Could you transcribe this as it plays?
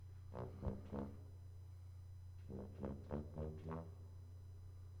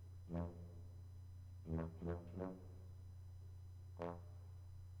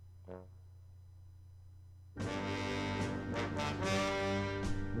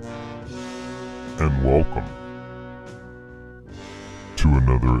And welcome to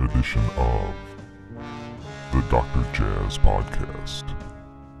another edition of the Dr. Jazz Podcast.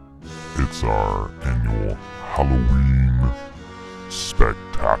 It's our annual Halloween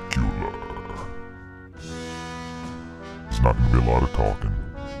spectacular. It's not going to be a lot of talking,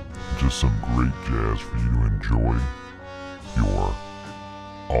 just some great jazz for you to enjoy your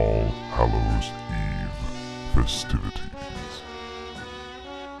All Hallows Eve festivities.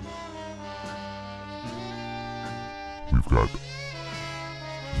 We've got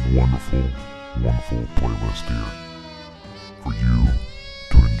wonderful playlist here for you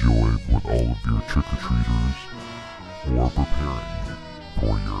to enjoy with all of your trick-or-treaters or preparing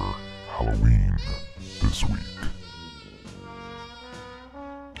for your Halloween this week.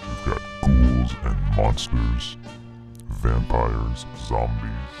 We've got ghouls and monsters, vampires,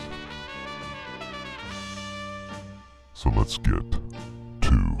 zombies. So let's get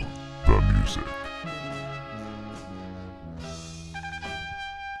to the music.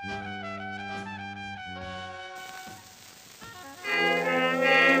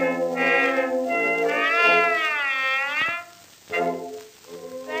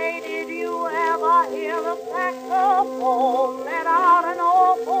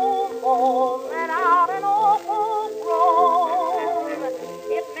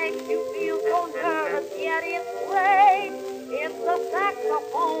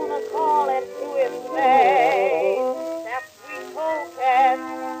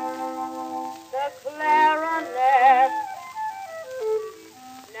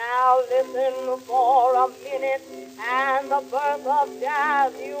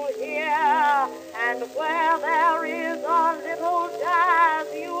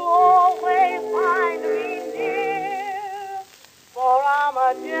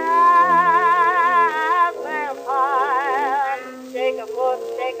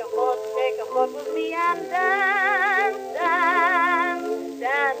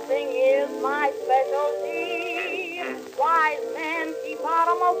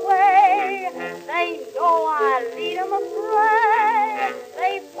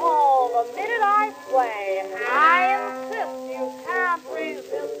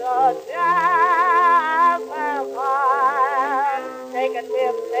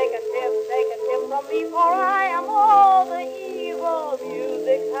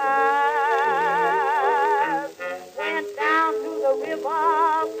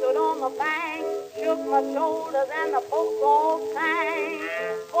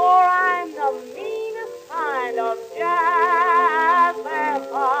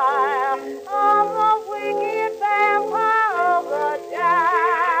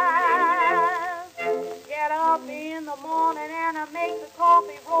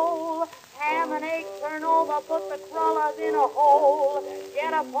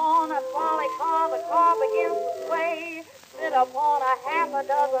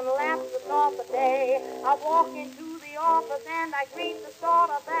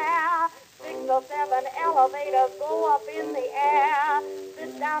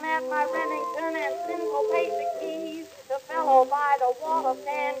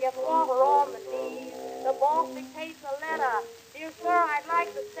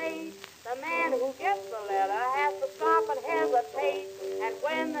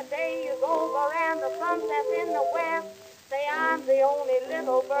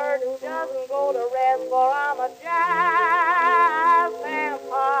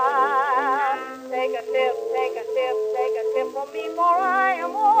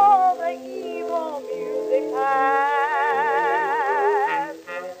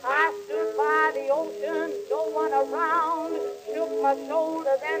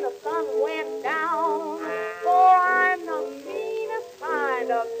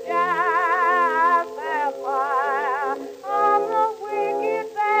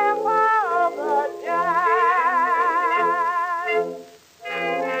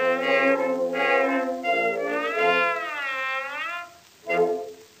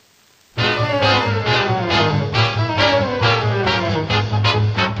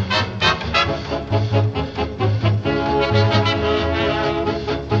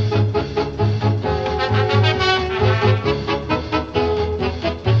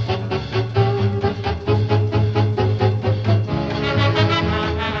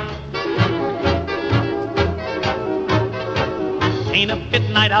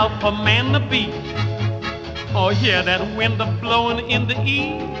 Night out for man to be. Oh yeah, that wind a blowing in the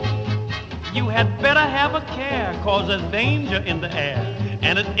east. You had better have a care, 'cause there's danger in the air,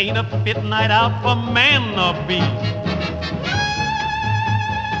 and it ain't a fit night out for man or beast.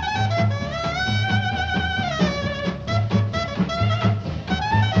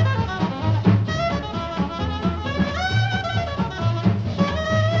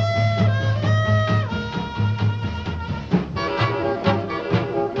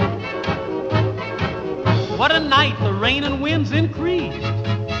 What a night, the rain and winds increased,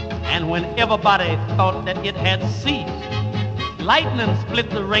 and when everybody thought that it had ceased, lightning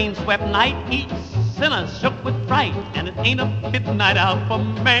split the rain-swept night, each sinner shook with fright, and it ain't a fit night out for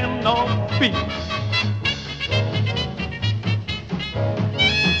man nor beast.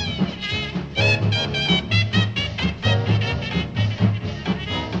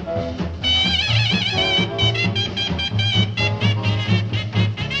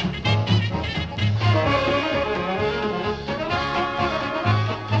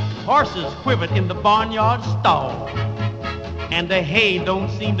 Horses quivered in the barnyard stall, and the hay don't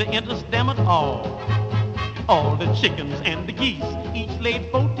seem to interest them at all. All the chickens and the geese each laid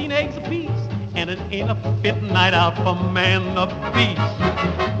 14 eggs apiece, and it ain't a fit night out for man or beast.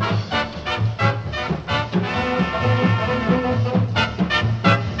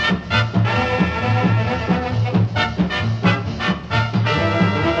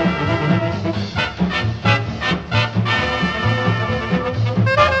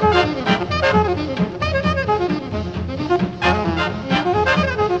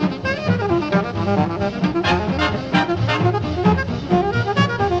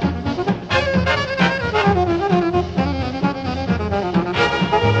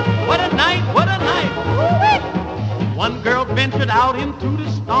 One girl ventured out into the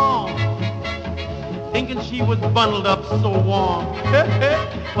storm, thinking she was bundled up so warm.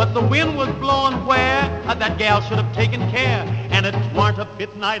 But the wind was blowing where that gal should have taken care, and it weren't a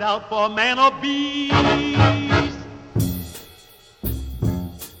fit night out for man or beast.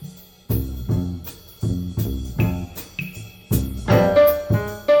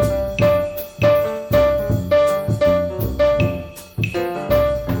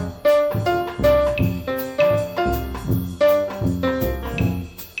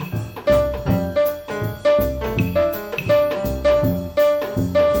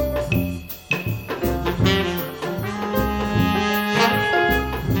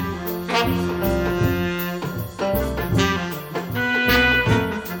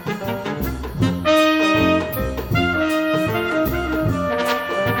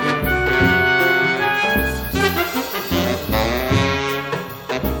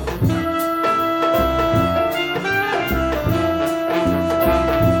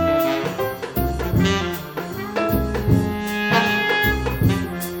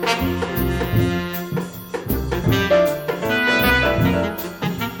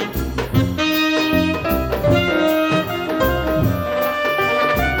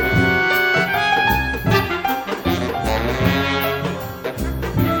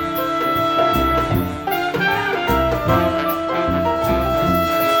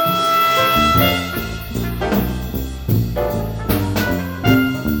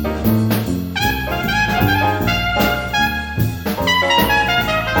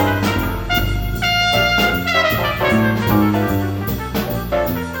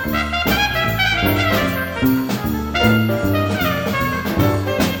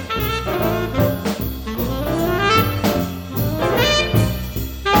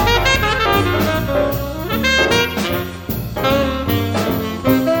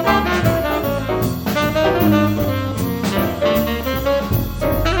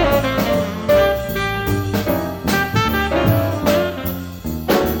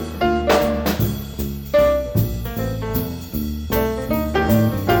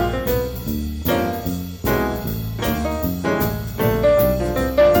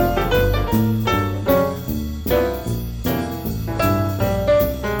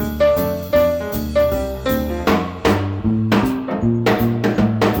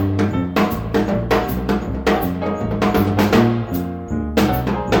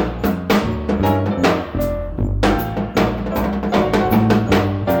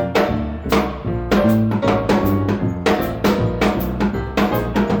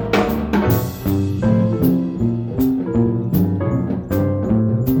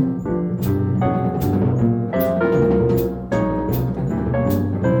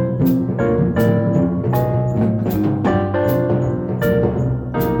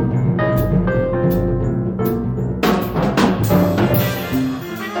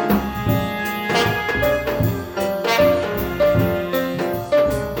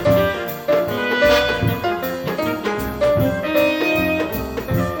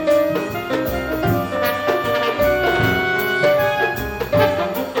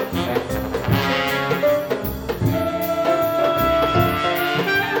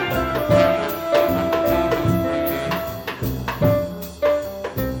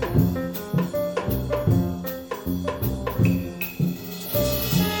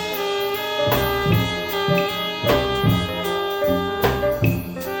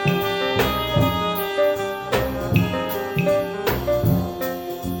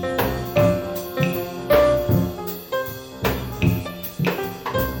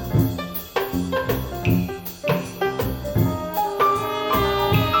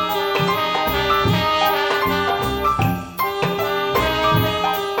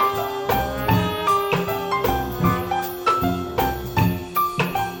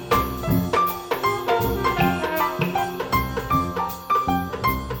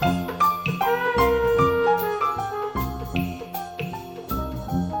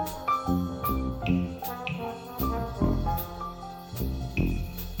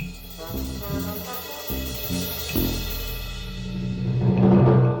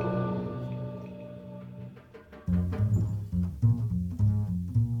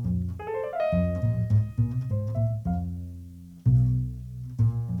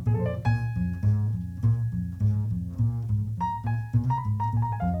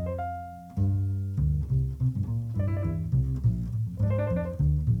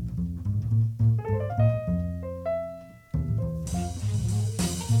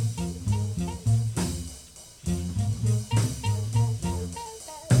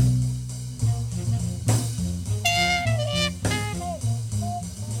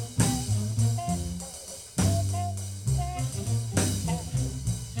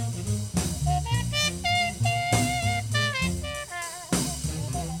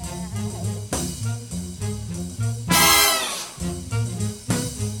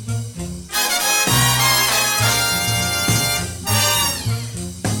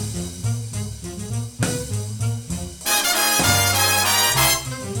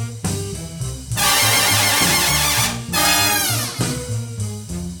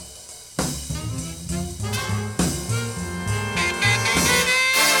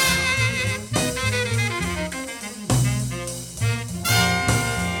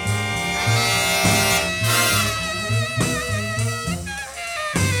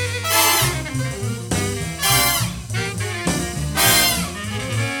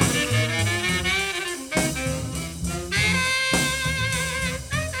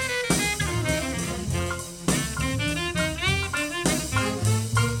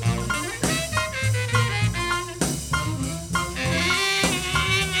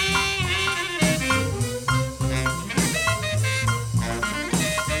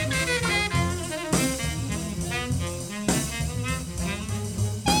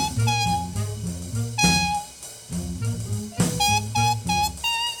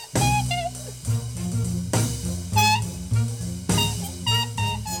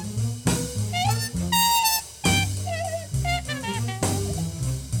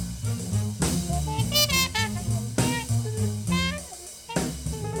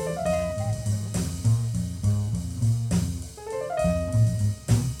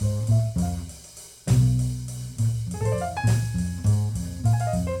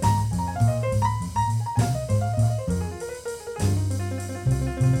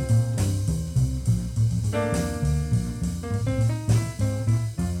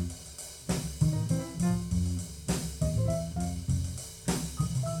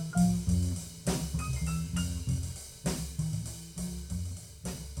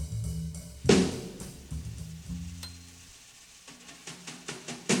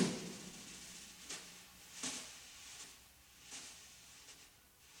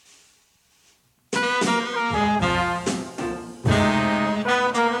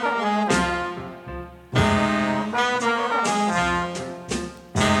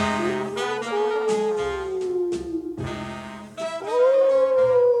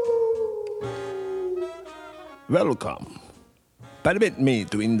 Welcome. Permit me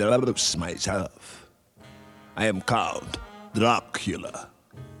to introduce myself. I am called Dracula.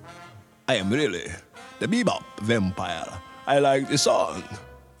 I am really the bebop vampire. I like the sun.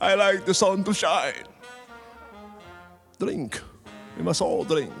 I like the sun to shine. Drink. We must all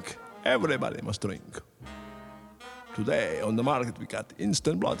drink. Everybody must drink. Today on the market we got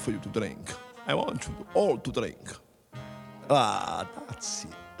instant blood for you to drink. I want you all to drink. Ah, that's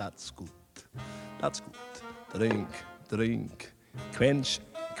it. That's good. That's good. Drink, drink. Quench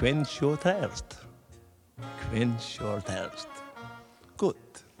your thirst. Quench your thirst. Good.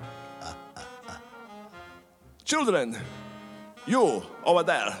 Children, you over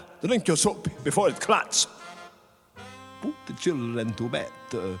there, drink your soup before it clots. Put the children to bed.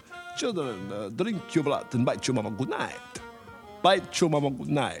 Children, drink your blood and bite your mama good night. Bite your mama good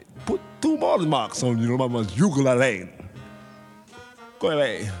night. Put 2 more marks on your mama's jugular vein. Go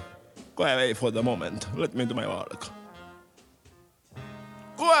away. Go away for the moment. Let me do my work.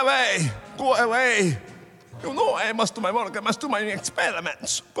 Go away. Go away. You know I must do my work. I must do my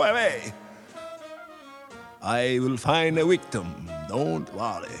experiments. Go away. I will find a victim. Don't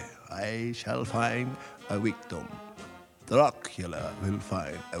worry. I shall find a victim. Dracula will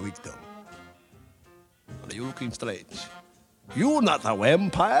find a victim. Are you looking strange? You're not a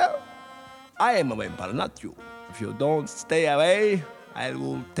vampire? I am a vampire, not you. If you don't stay away, I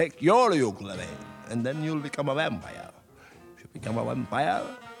will take your jugular vein, and then you'll become a vampire. If you become a vampire,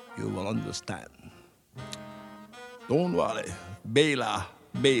 you will understand. Don't worry. Bela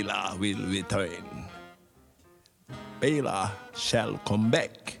will return. Bela shall come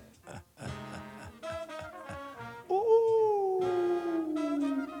back.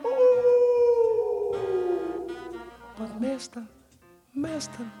 But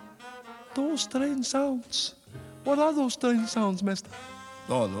Master, those strange sounds. What are those strange sounds, Master?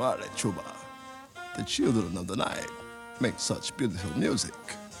 Don't worry, Chuba. The children of the night make such beautiful music.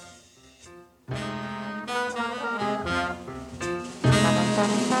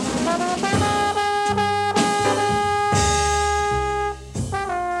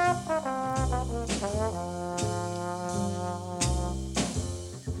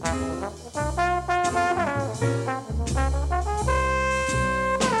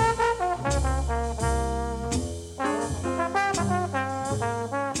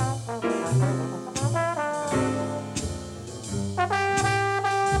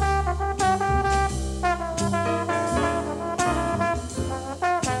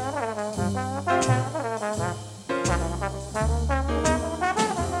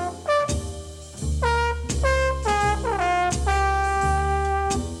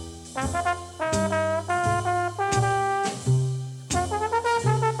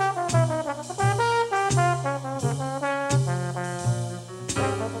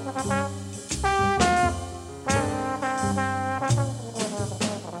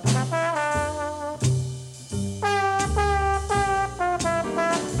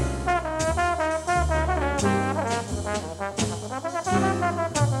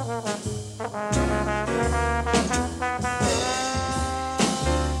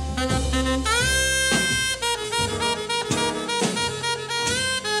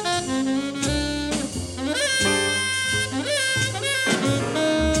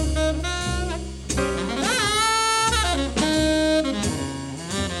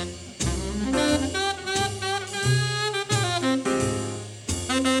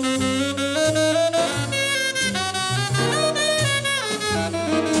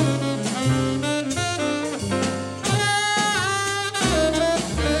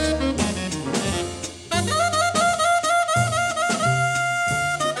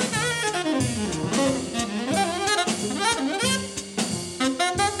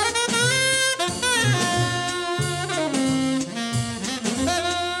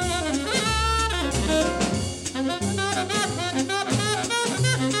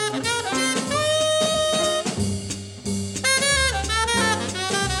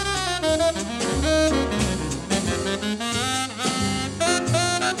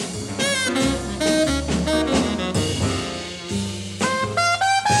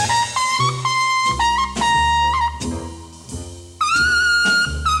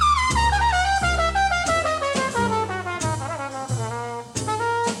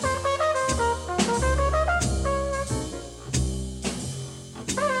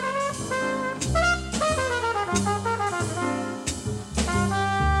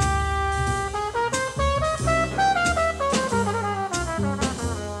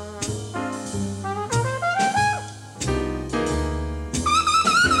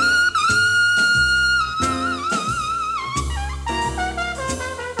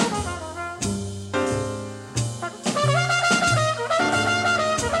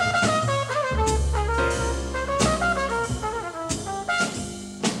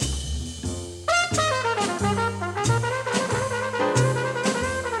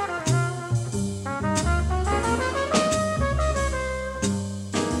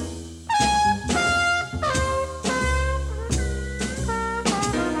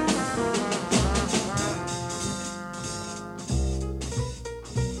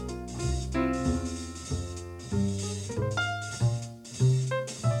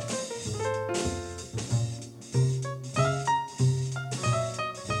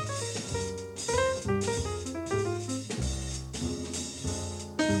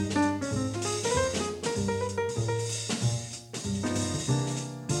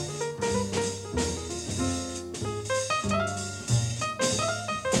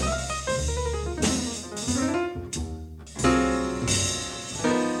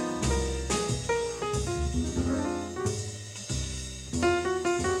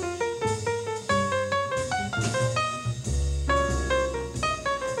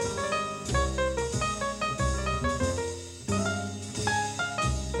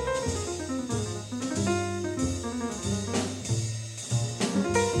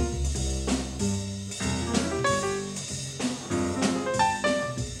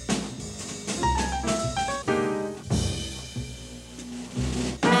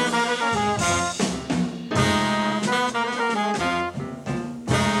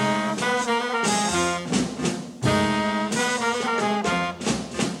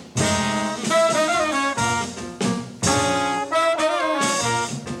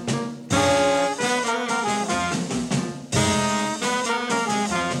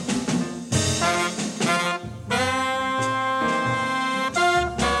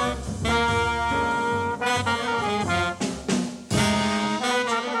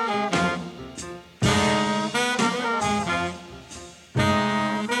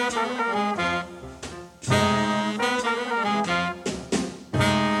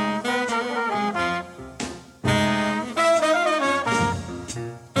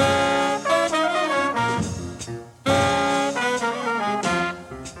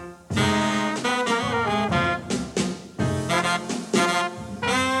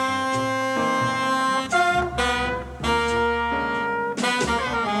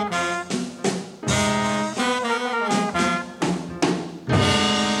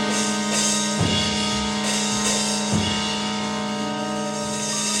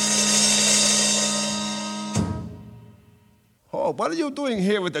 Oh, what are you doing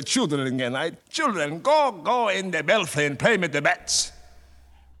here with the children again? Children, go in the belfry and play with the bats.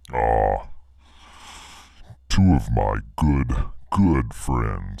 Ah, two of my good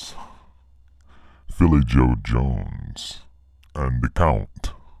friends, Philly Joe Jones and the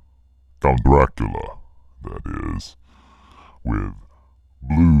Count Dracula, that is, with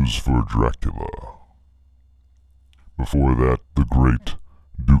Blues for Dracula. Before that, the great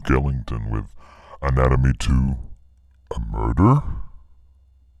Duke Ellington with Anatomy to a Murder?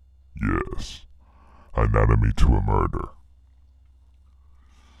 Yes, Anatomy to a Murder.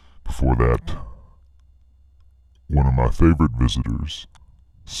 Before that, one of my favorite visitors,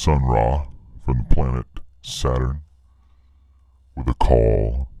 Sun Ra from the planet Saturn, with a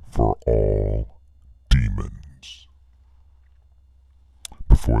call for all demons.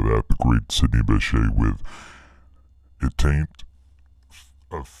 Before that, the great Sidney Bechet with It Ain't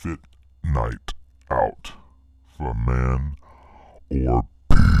a Fit Night Out for Man or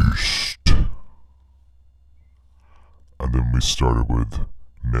Beast. And then we started with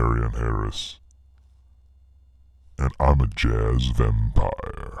Marian Harris and I'm a Jazz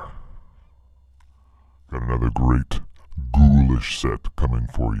Vampire. Got another great ghoulish set coming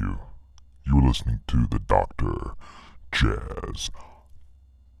for you. You're listening to the Dr. Jazz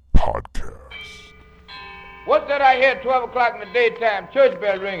Podcast. What's that I hear at 12 o'clock in the daytime? Church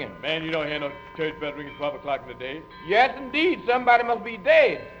bell ringing. Man, you don't hear no church bell ringing 12 o'clock in the day. Yes, indeed. Somebody must be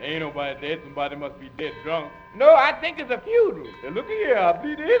dead. Ain't nobody dead. Somebody must be dead drunk. No, I think it's a funeral. Hey, look here. I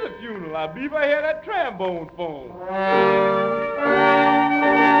believe there is a funeral. I believe I hear that trombone phone.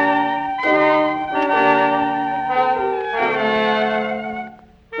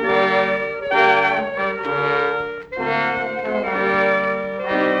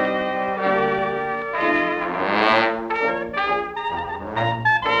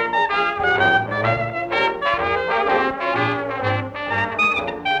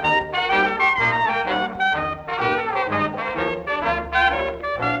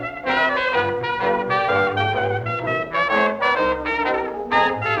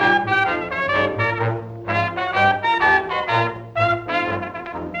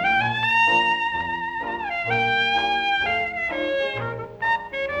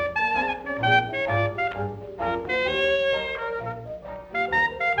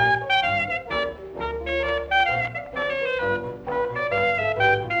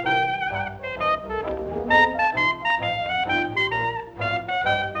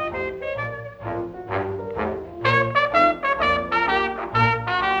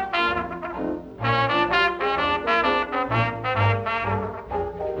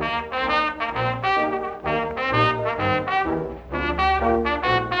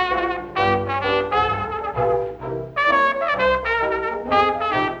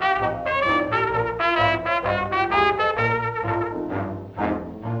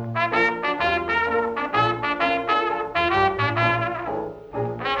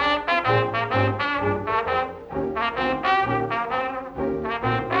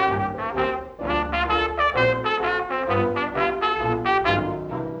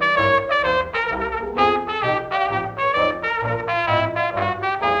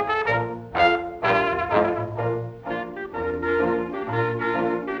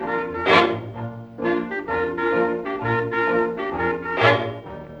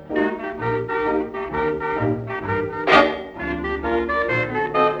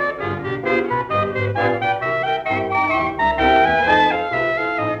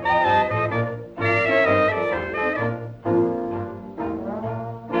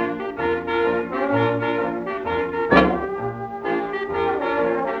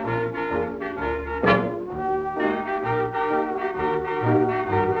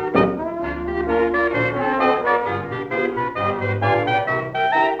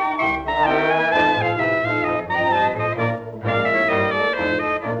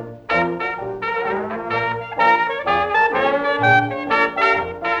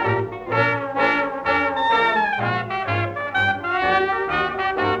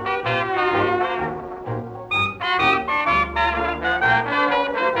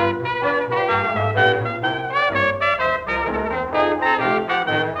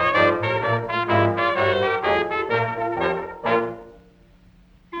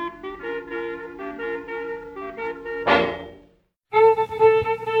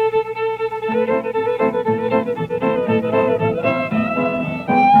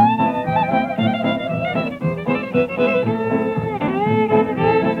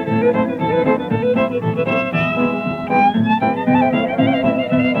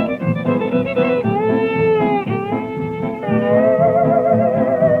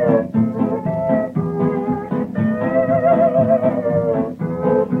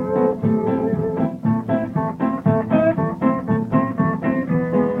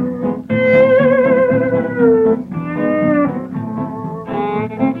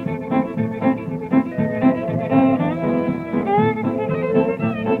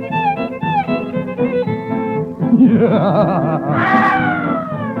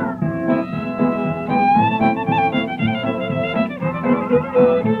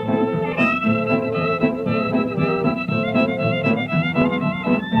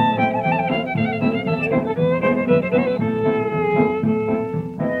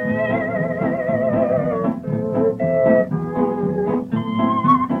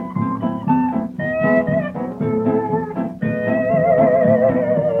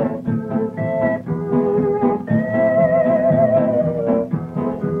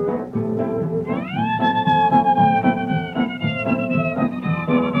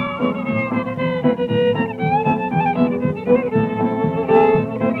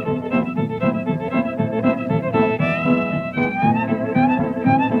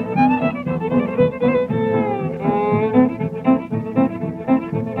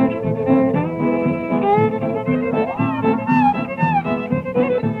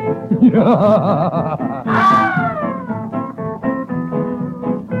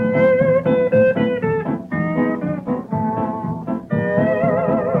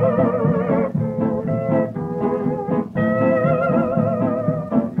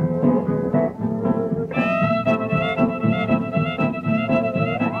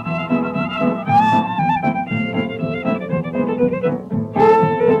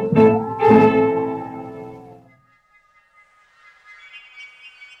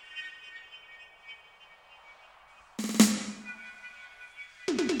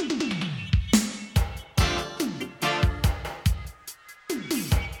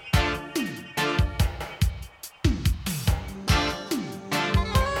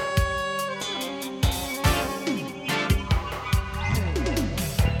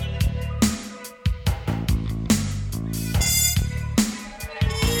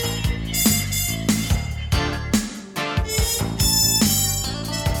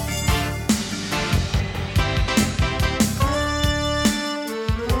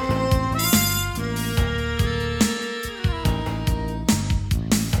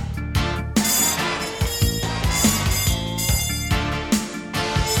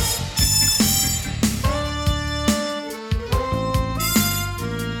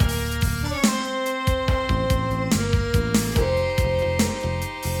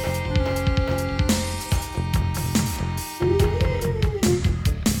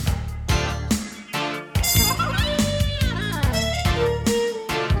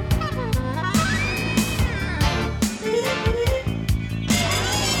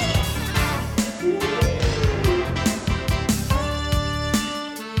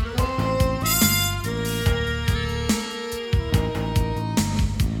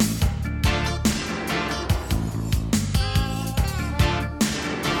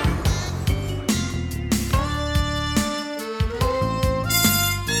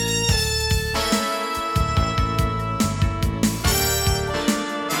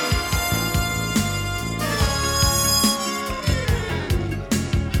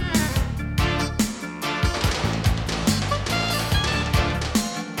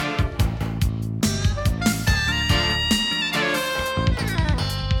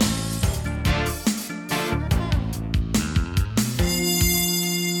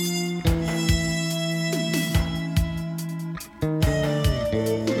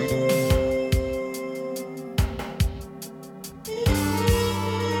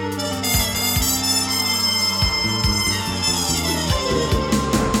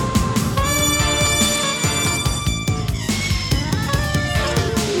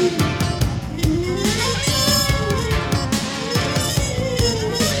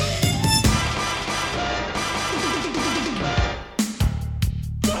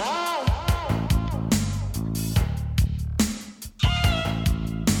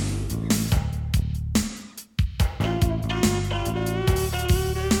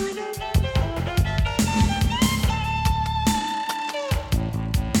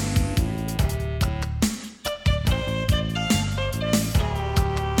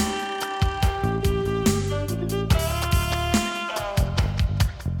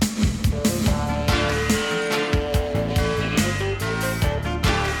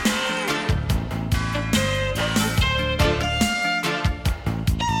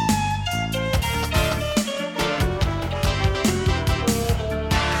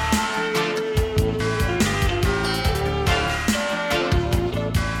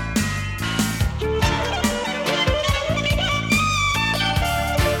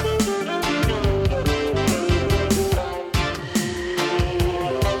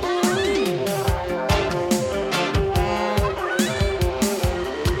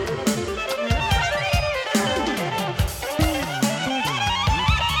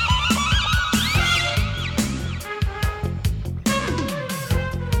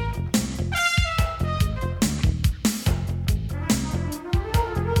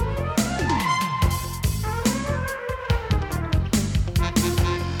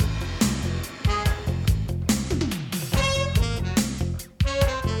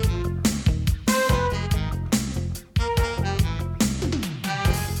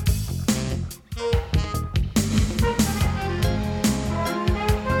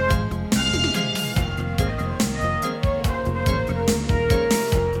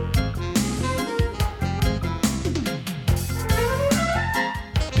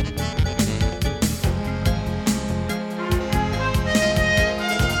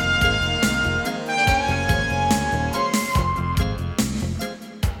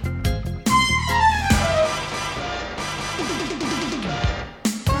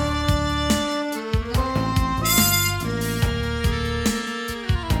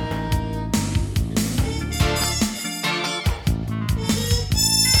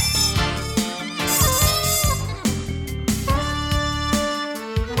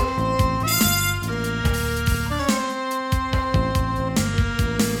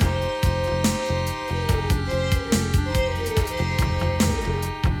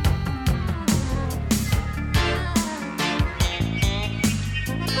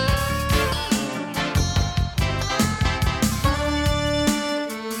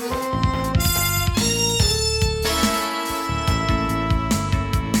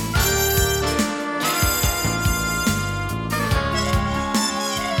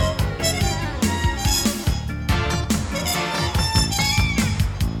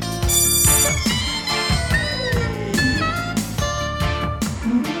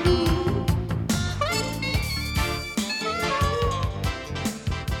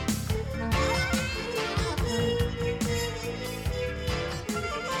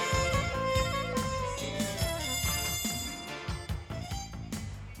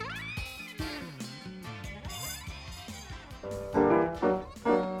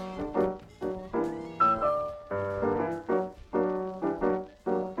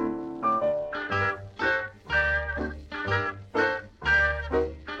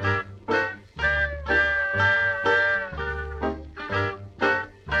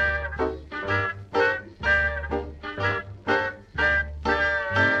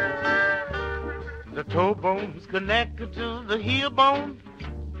 The toe bones connect to the heel bone.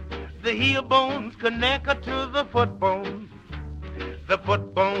 The heel bones connect to the foot bone. The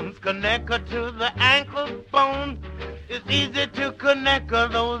foot bones connect to the ankle bone. It's easy to connect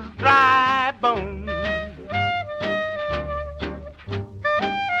those dry bones.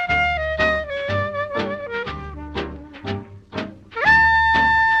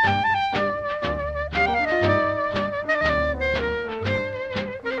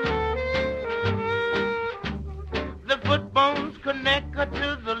 The foot bones connect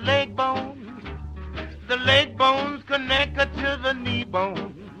to the leg bone. The leg bones connect to the knee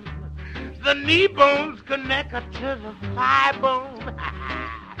bone. The knee bones connect to the thigh bone.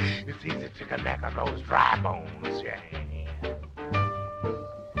 It's easy to connect those dry bones, yeah.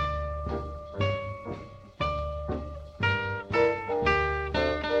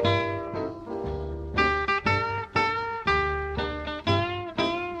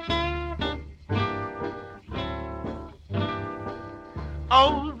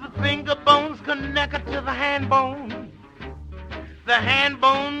 Oh, the finger bones connect to the hand bone. The hand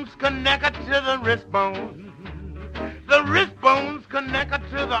bones connect to the wrist bone. The wrist bones connect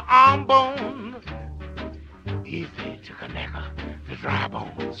to the arm bone. Easy to connect the dry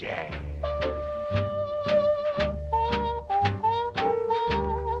bones, yeah.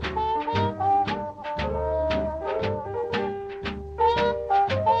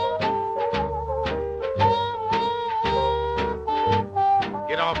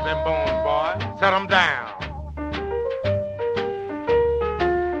 Get off them bones, boy. Set them down.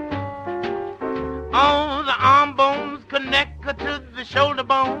 Oh, the arm bones connect to the shoulder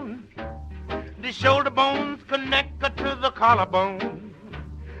bone. The shoulder bones connect to the collarbone.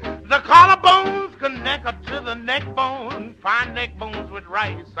 The collarbones connect to the neck bone. Fine neck bones with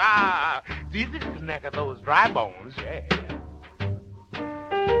rice. Ah, it's easy to connect those dry bones, yeah.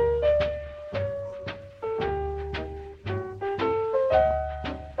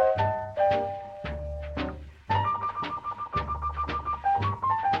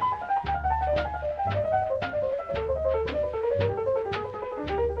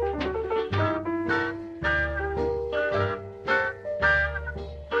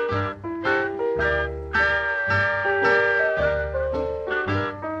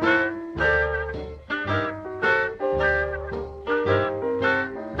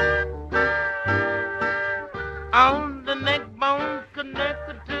 On the neck bones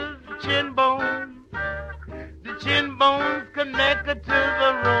connected to the chin bone. The chin bones connected to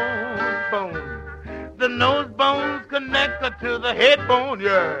the nose bone. The nose bones connected to the head bone,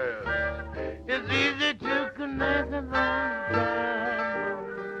 yeah. It's easy to connect those dry bones.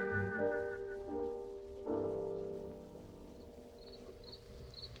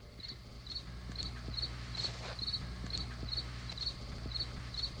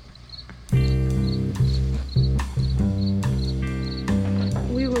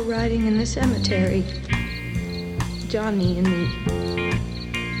 We were riding in the cemetery. Johnny and me.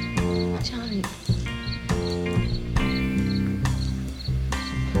 Johnny.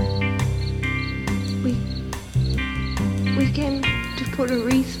 We came to put a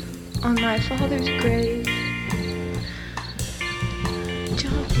wreath on my father's grave.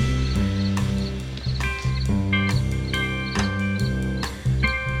 Johnny.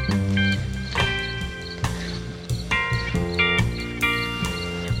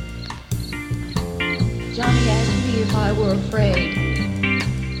 Johnny asked me if I were afraid.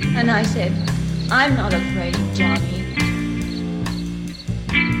 And I said, I'm not afraid, Johnny.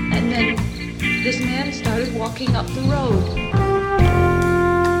 And then this man started walking up the road.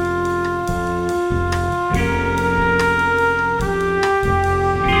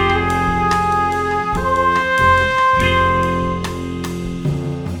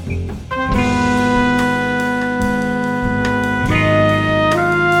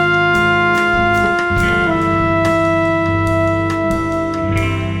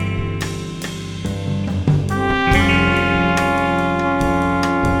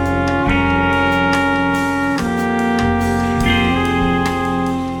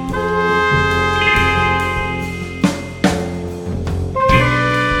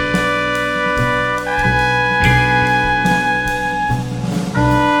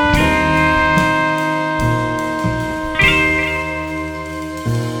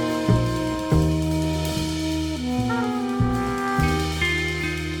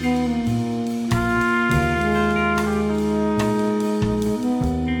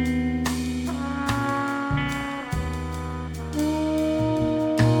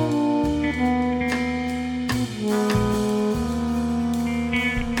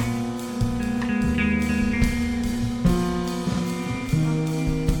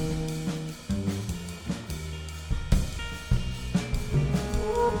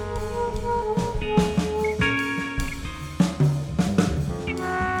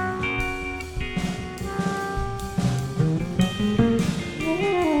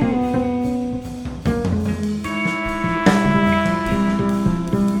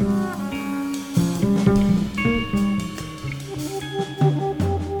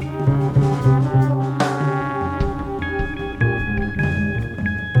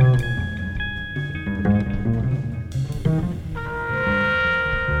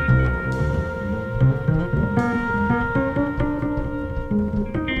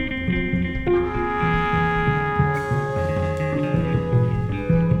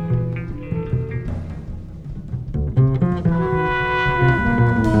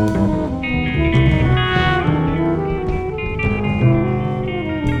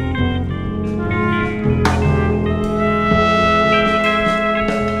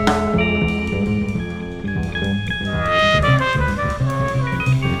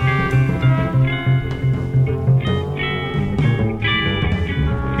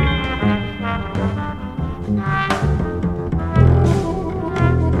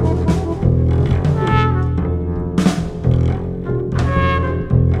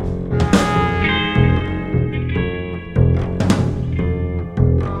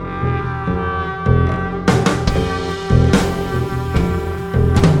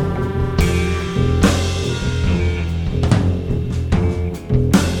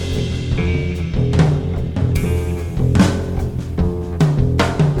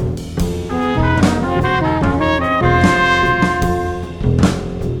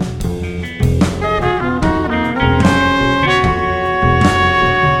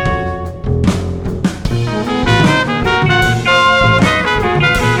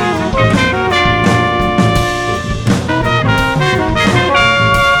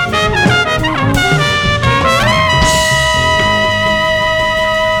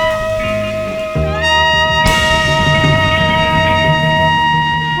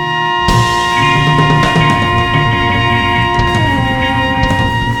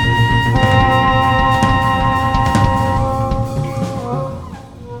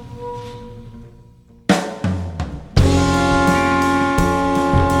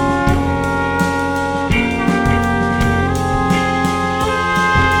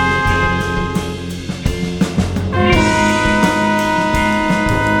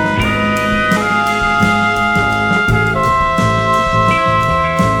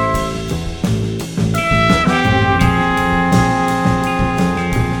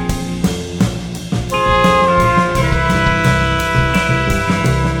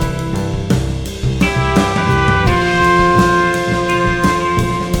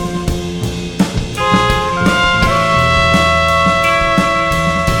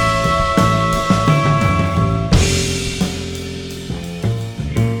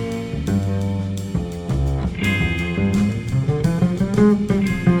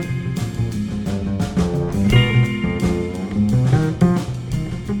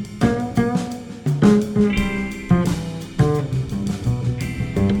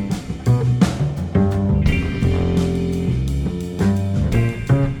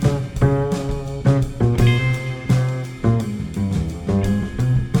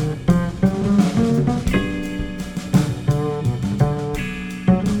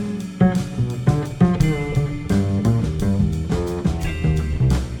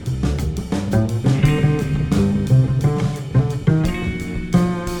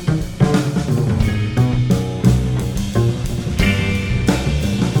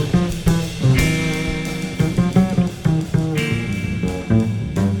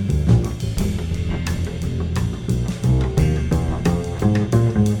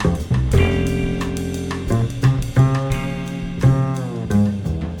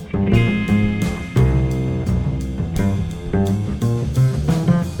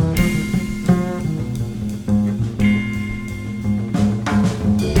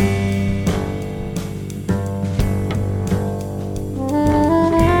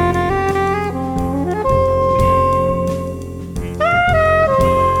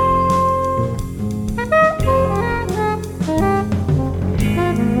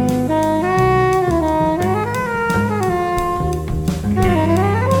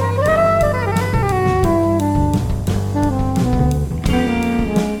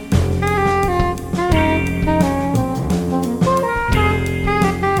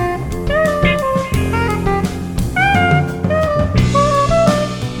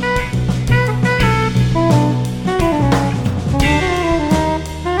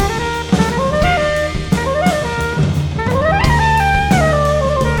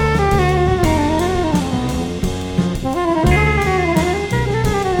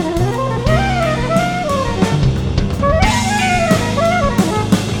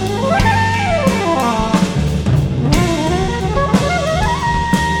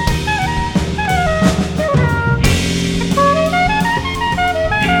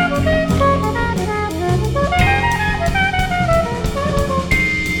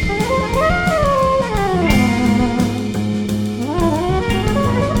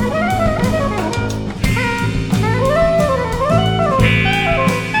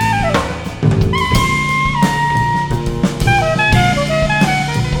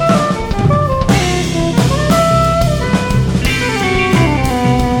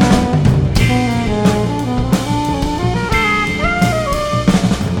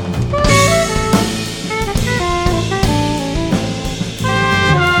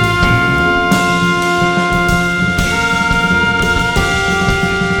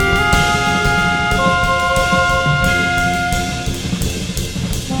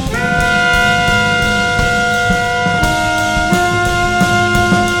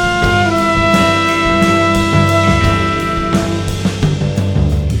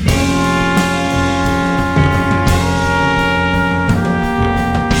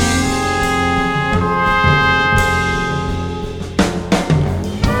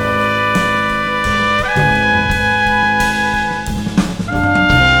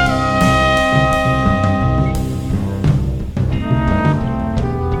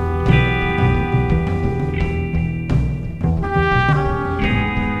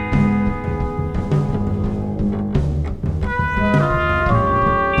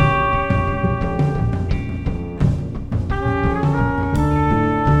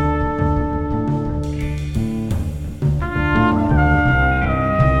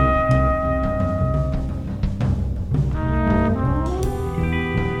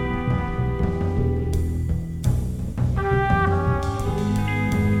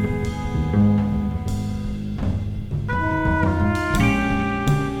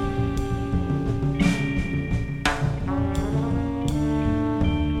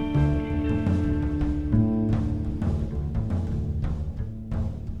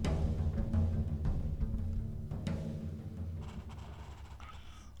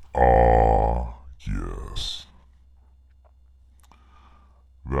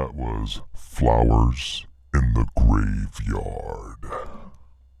 That was Flowers in the Graveyard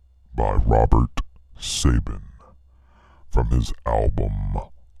by Robert Sabin from his album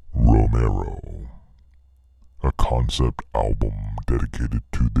Romero, a concept album dedicated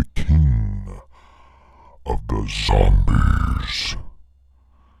to the king of the zombies,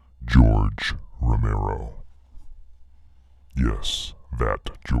 George Romero. Yes, that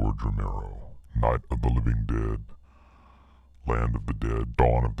George Romero. Night of the Living Dead, Land of the Dead,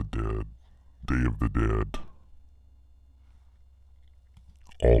 Dawn of the Dead, Day of the Dead,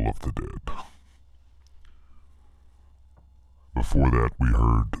 all of the dead. Before that, we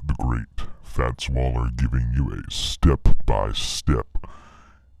heard the great Fats Waller giving you a step-by-step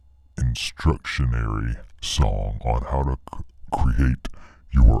instructionary song on how to create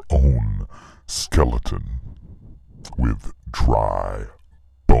your own skeleton with dry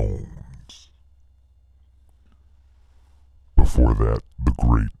bones. Before that, the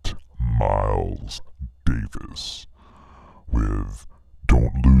great Miles Davis with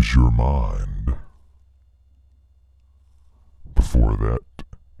Don't Lose Your Mind. Before that,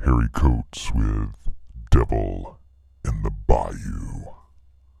 Harry Coates with Devil in the Bayou.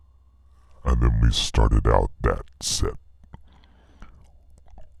 And then we started out that set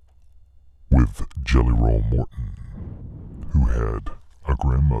with Jelly Roll Morton, who had a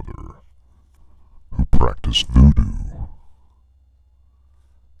grandmother who practiced voodoo.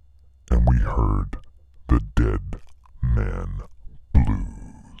 And we heard the Dead Man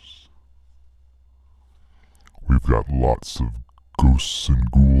Blues. We've got lots of ghosts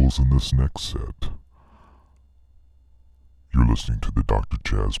and ghouls in this next set. You're listening to the Dr.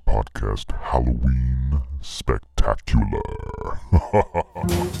 Chaz Podcast Halloween Spectacular.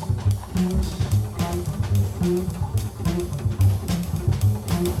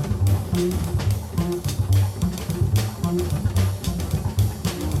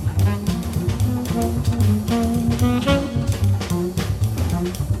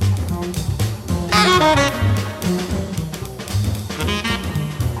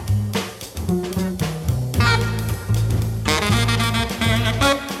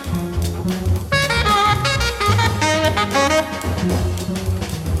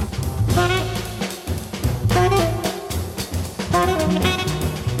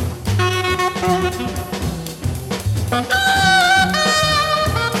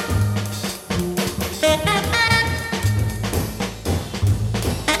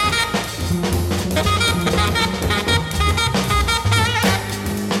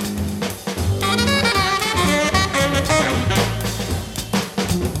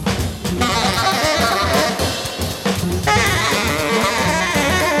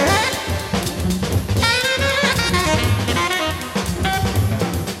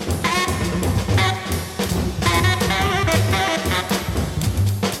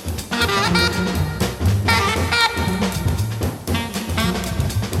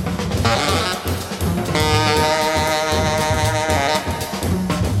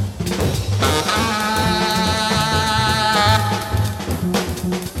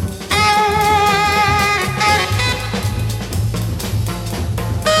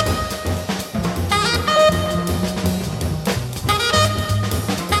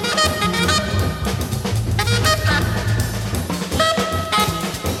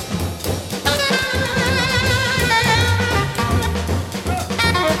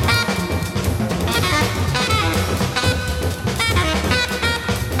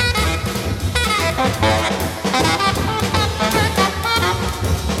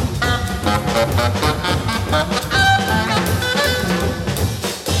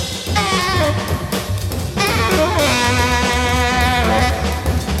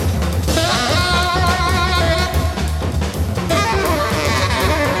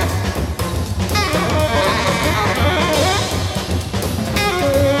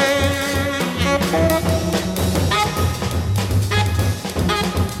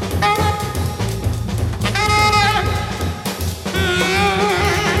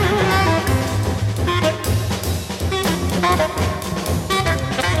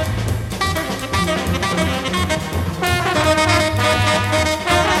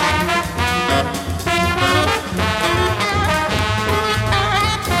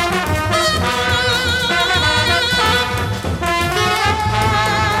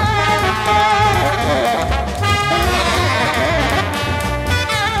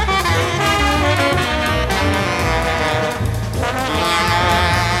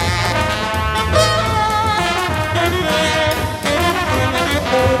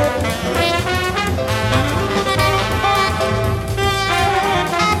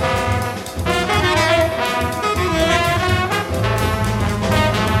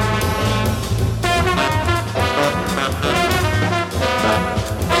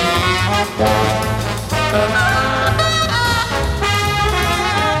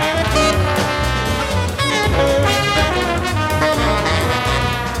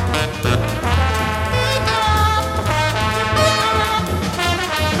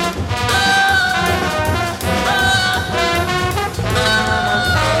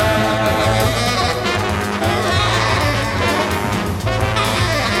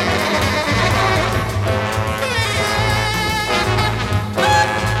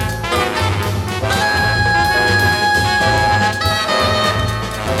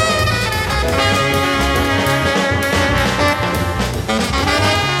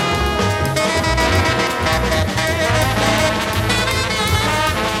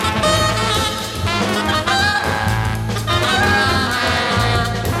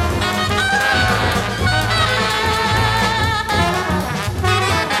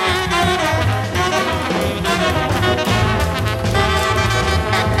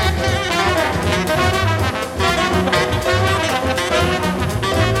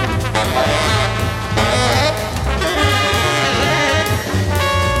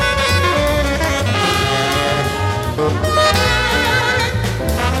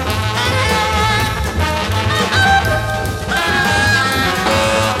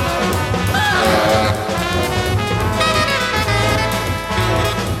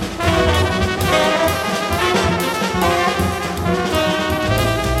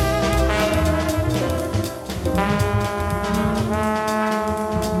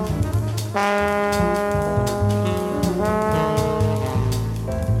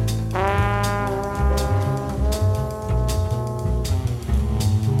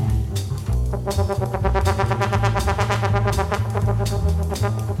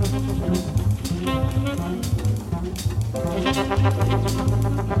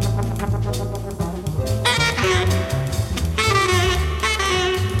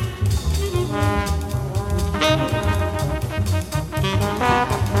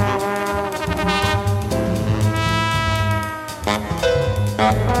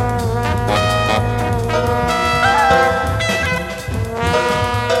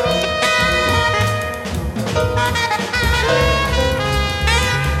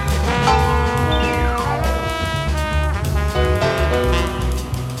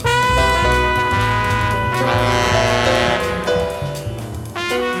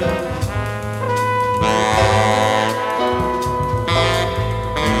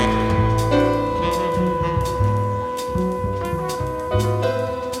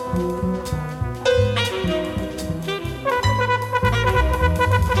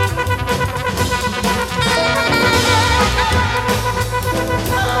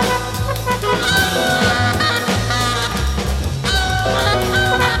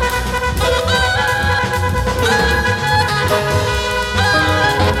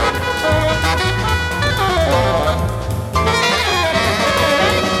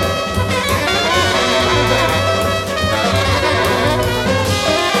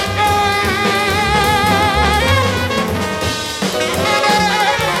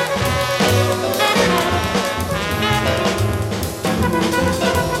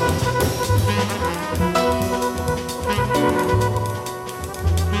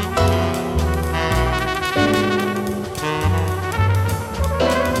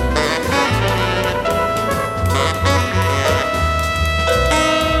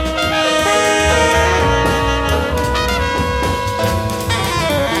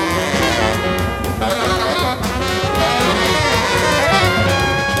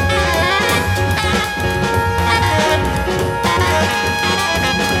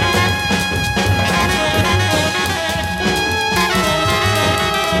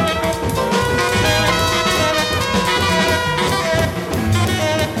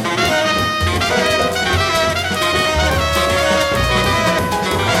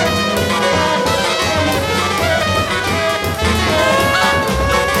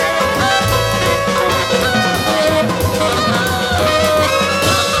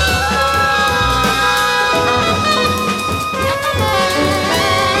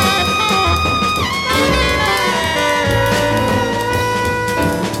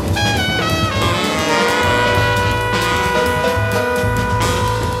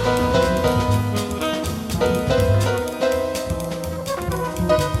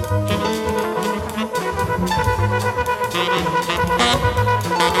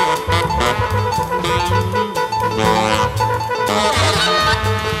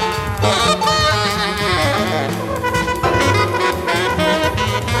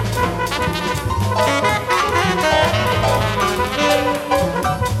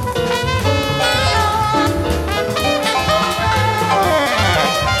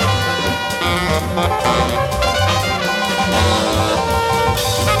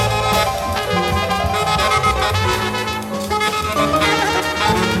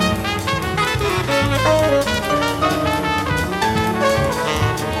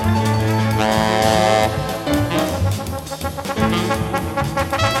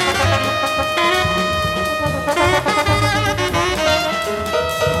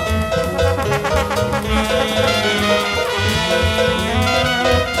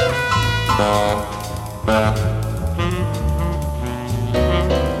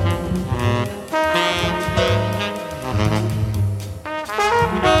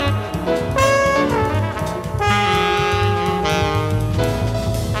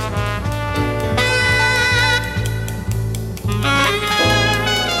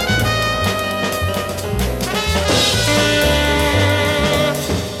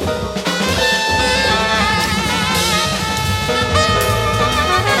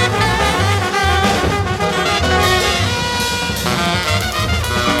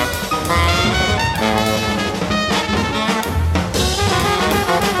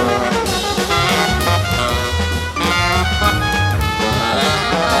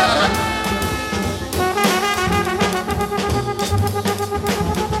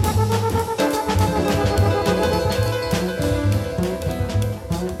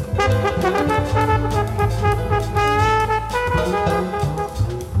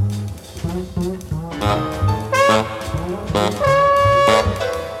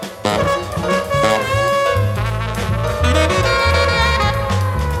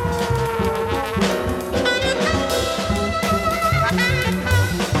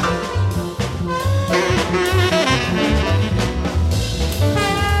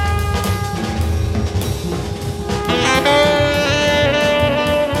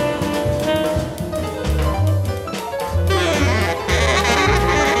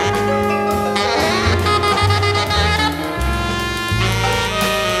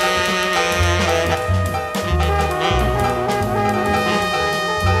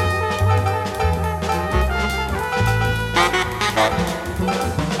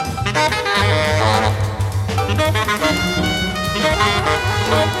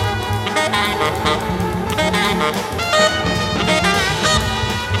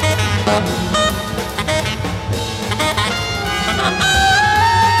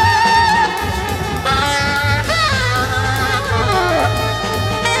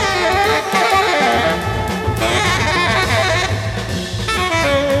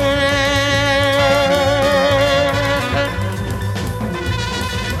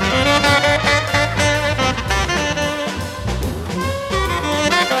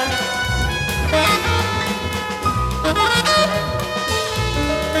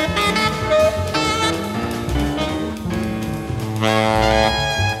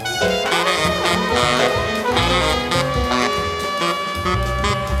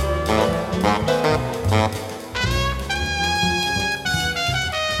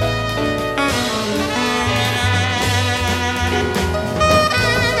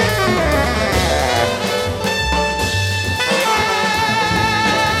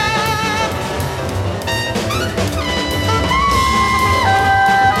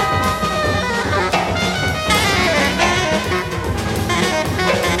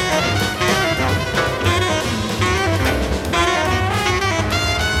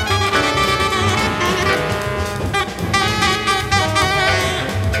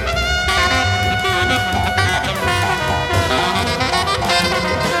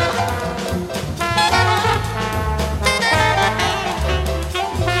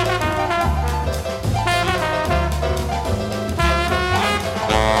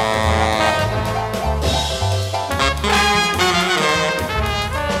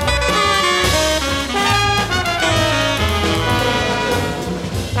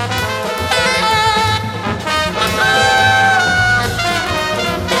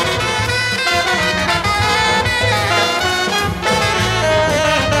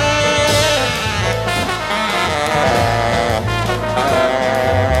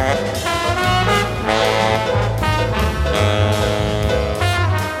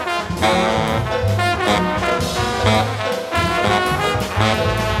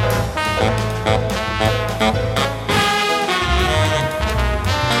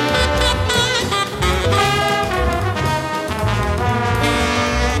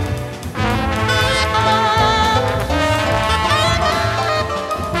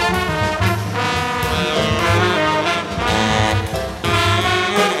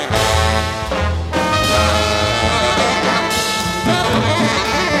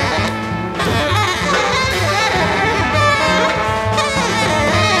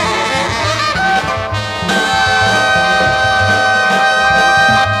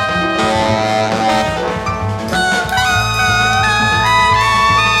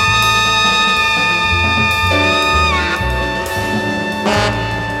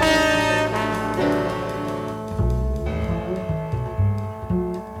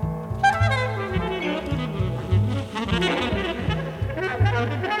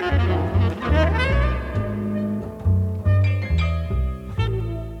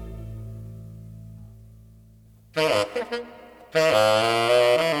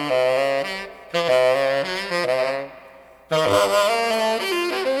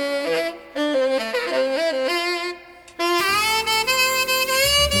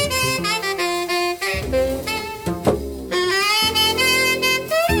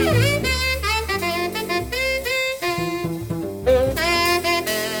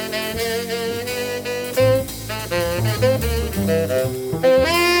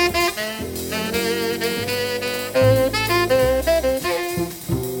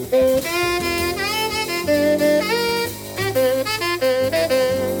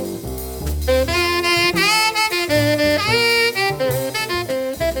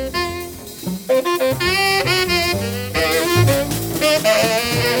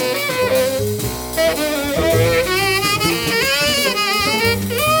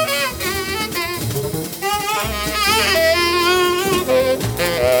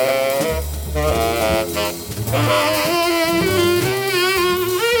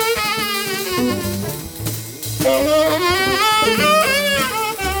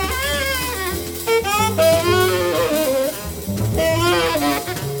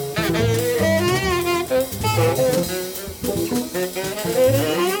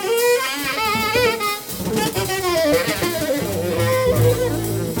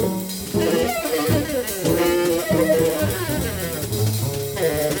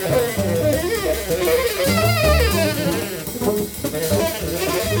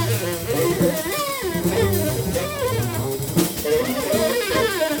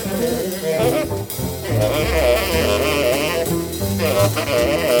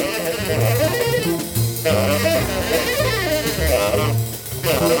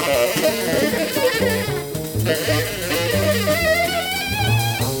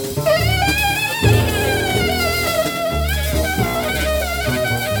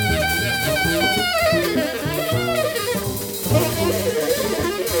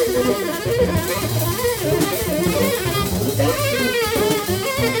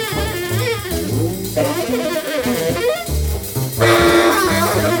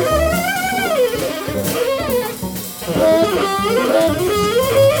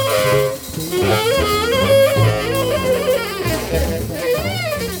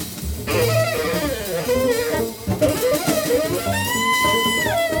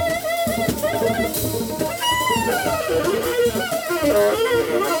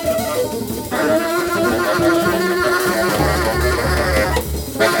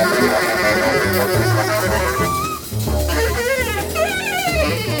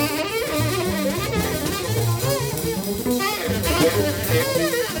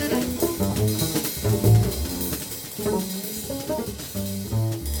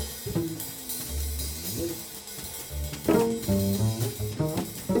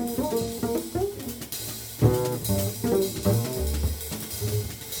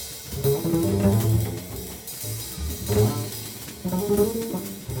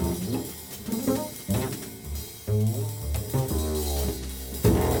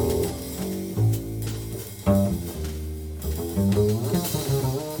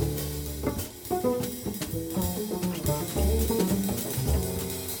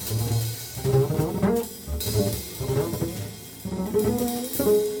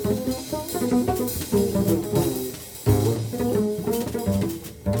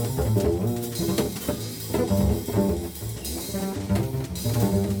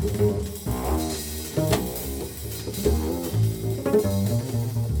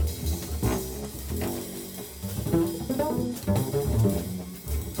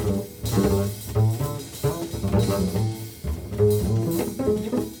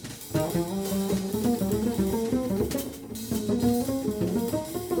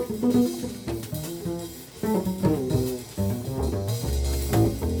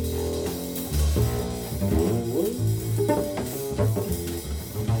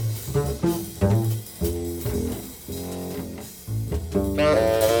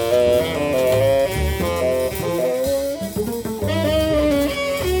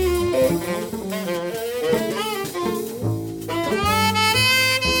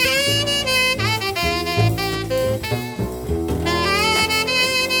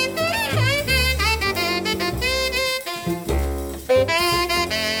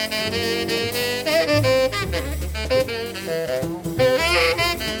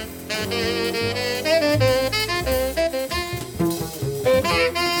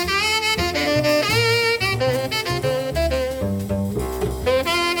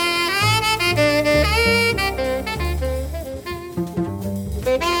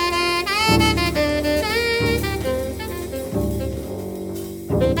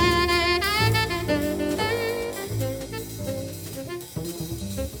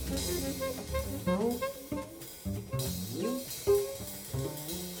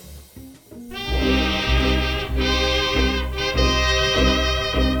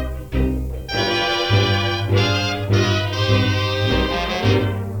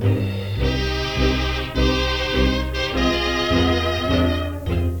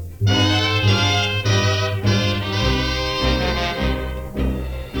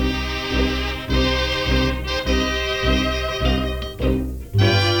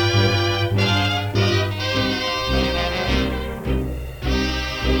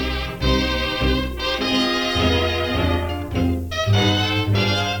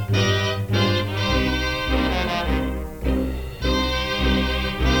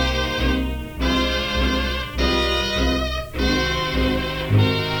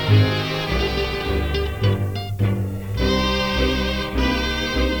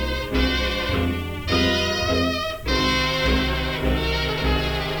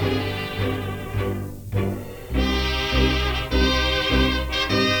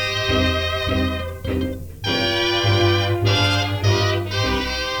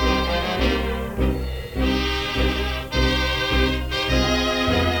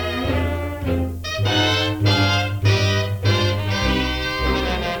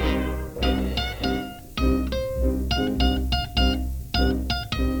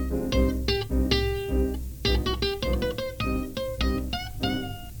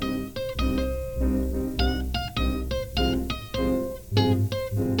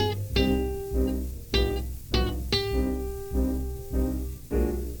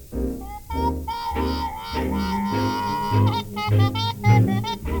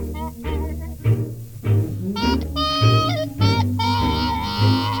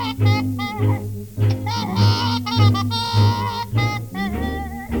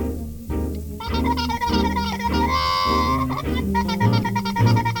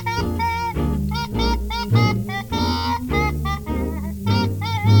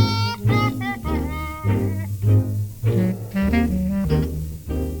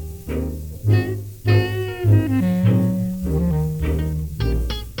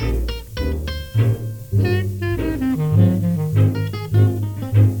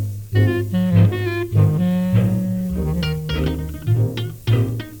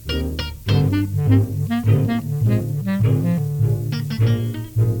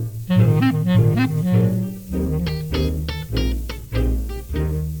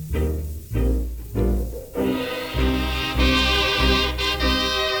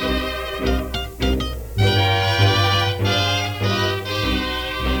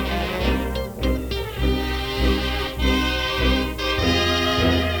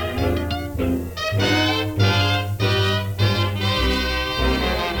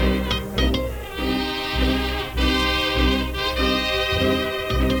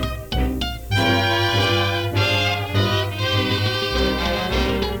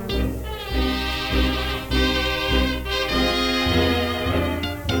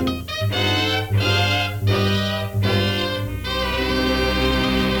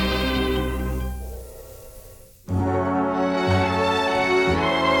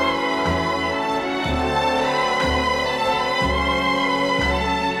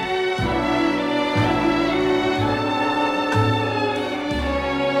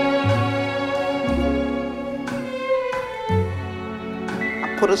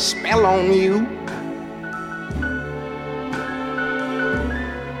 Put a spell on you.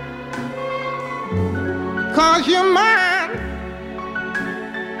 because you're mine.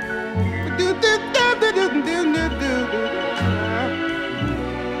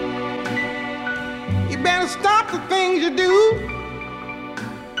 You better stop the things you do.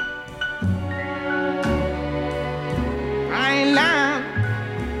 I ain't lying.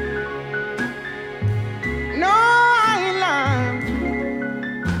 No, I ain't lying.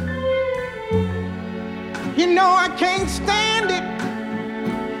 You know I can't stand it.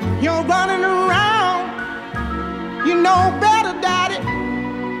 You're running around. You know better, Daddy.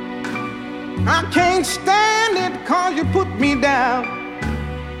 I can't stand it because you put me down.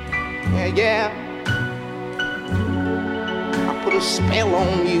 Yeah, yeah. I put a spell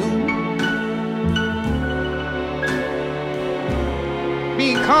on you.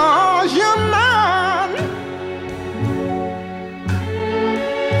 Because you're mine.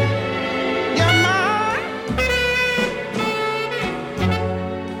 You're mine.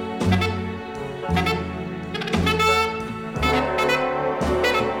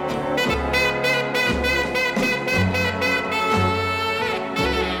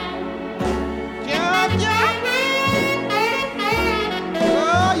 Yeah, yeah.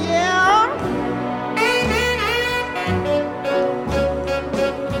 Oh, yeah.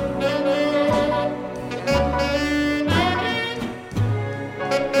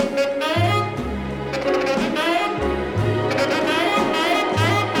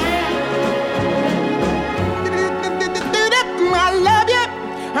 I love you,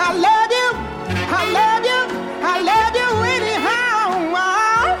 I love you, I love you, I love you anyhow.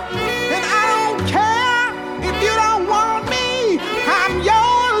 And I don't care if you don't want me, I'm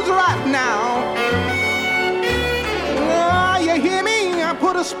yours right now. Oh, you hear me? I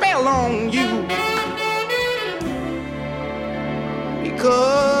put a spell on you.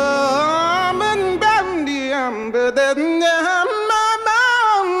 Because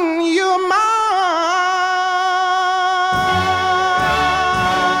you're mine.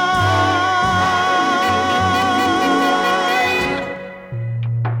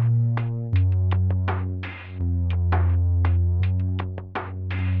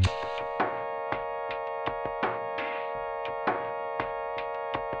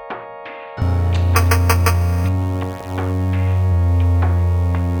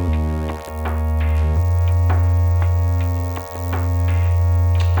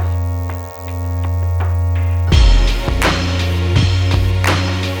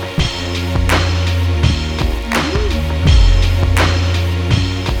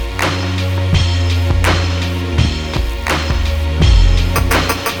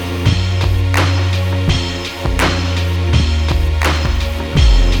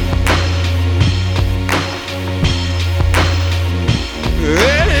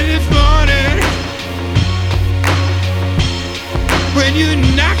 Early this morning, when you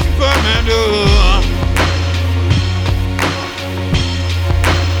knocked upon my door,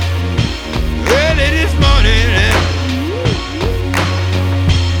 early this morning,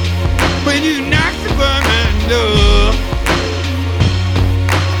 when you knocked upon my door,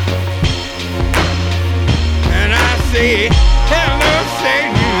 and I say, hello,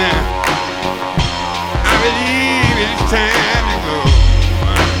 Satan, I believe it's time to go.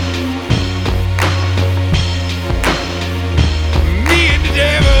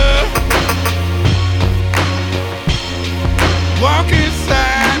 Walking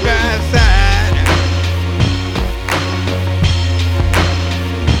side by side,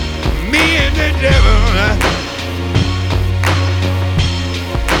 me and the devil,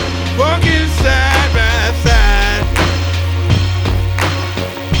 walking side by side,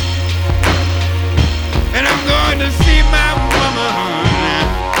 and I'm going to see my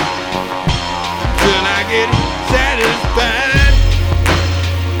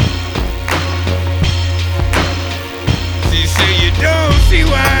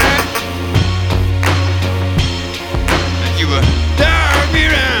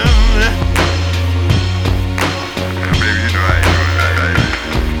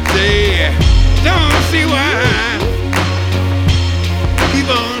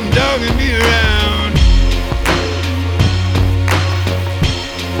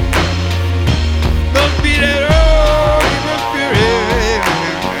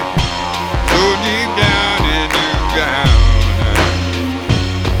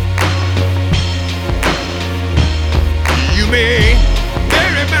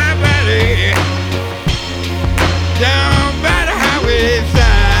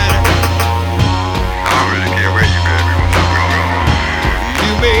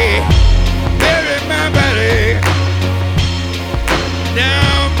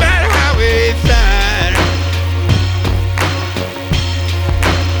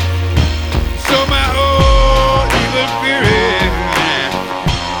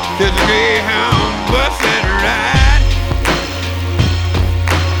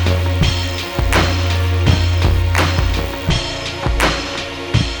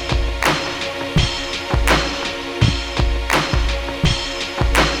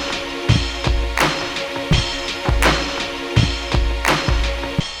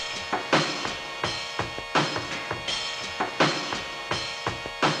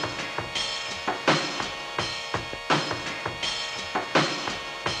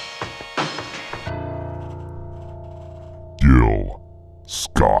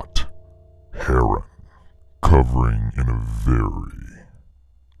Scott Heron, covering in a very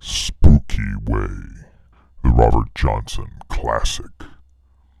spooky way the Robert Johnson classic,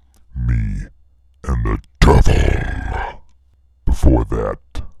 Me and the Devil. Before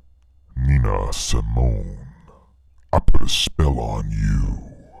that, Nina Simone, I Put a Spell on You.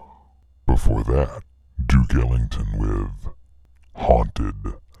 Before that, Duke Ellington with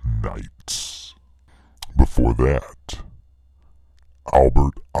Haunted Nights. Before that,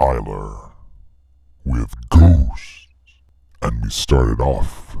 Albert Ayler with Ghosts. And we started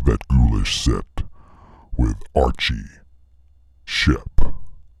off that ghoulish set with Archie Shepp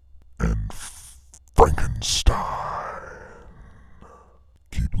and Frankenstein.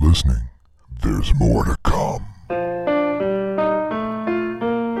 Keep listening, there's more to come.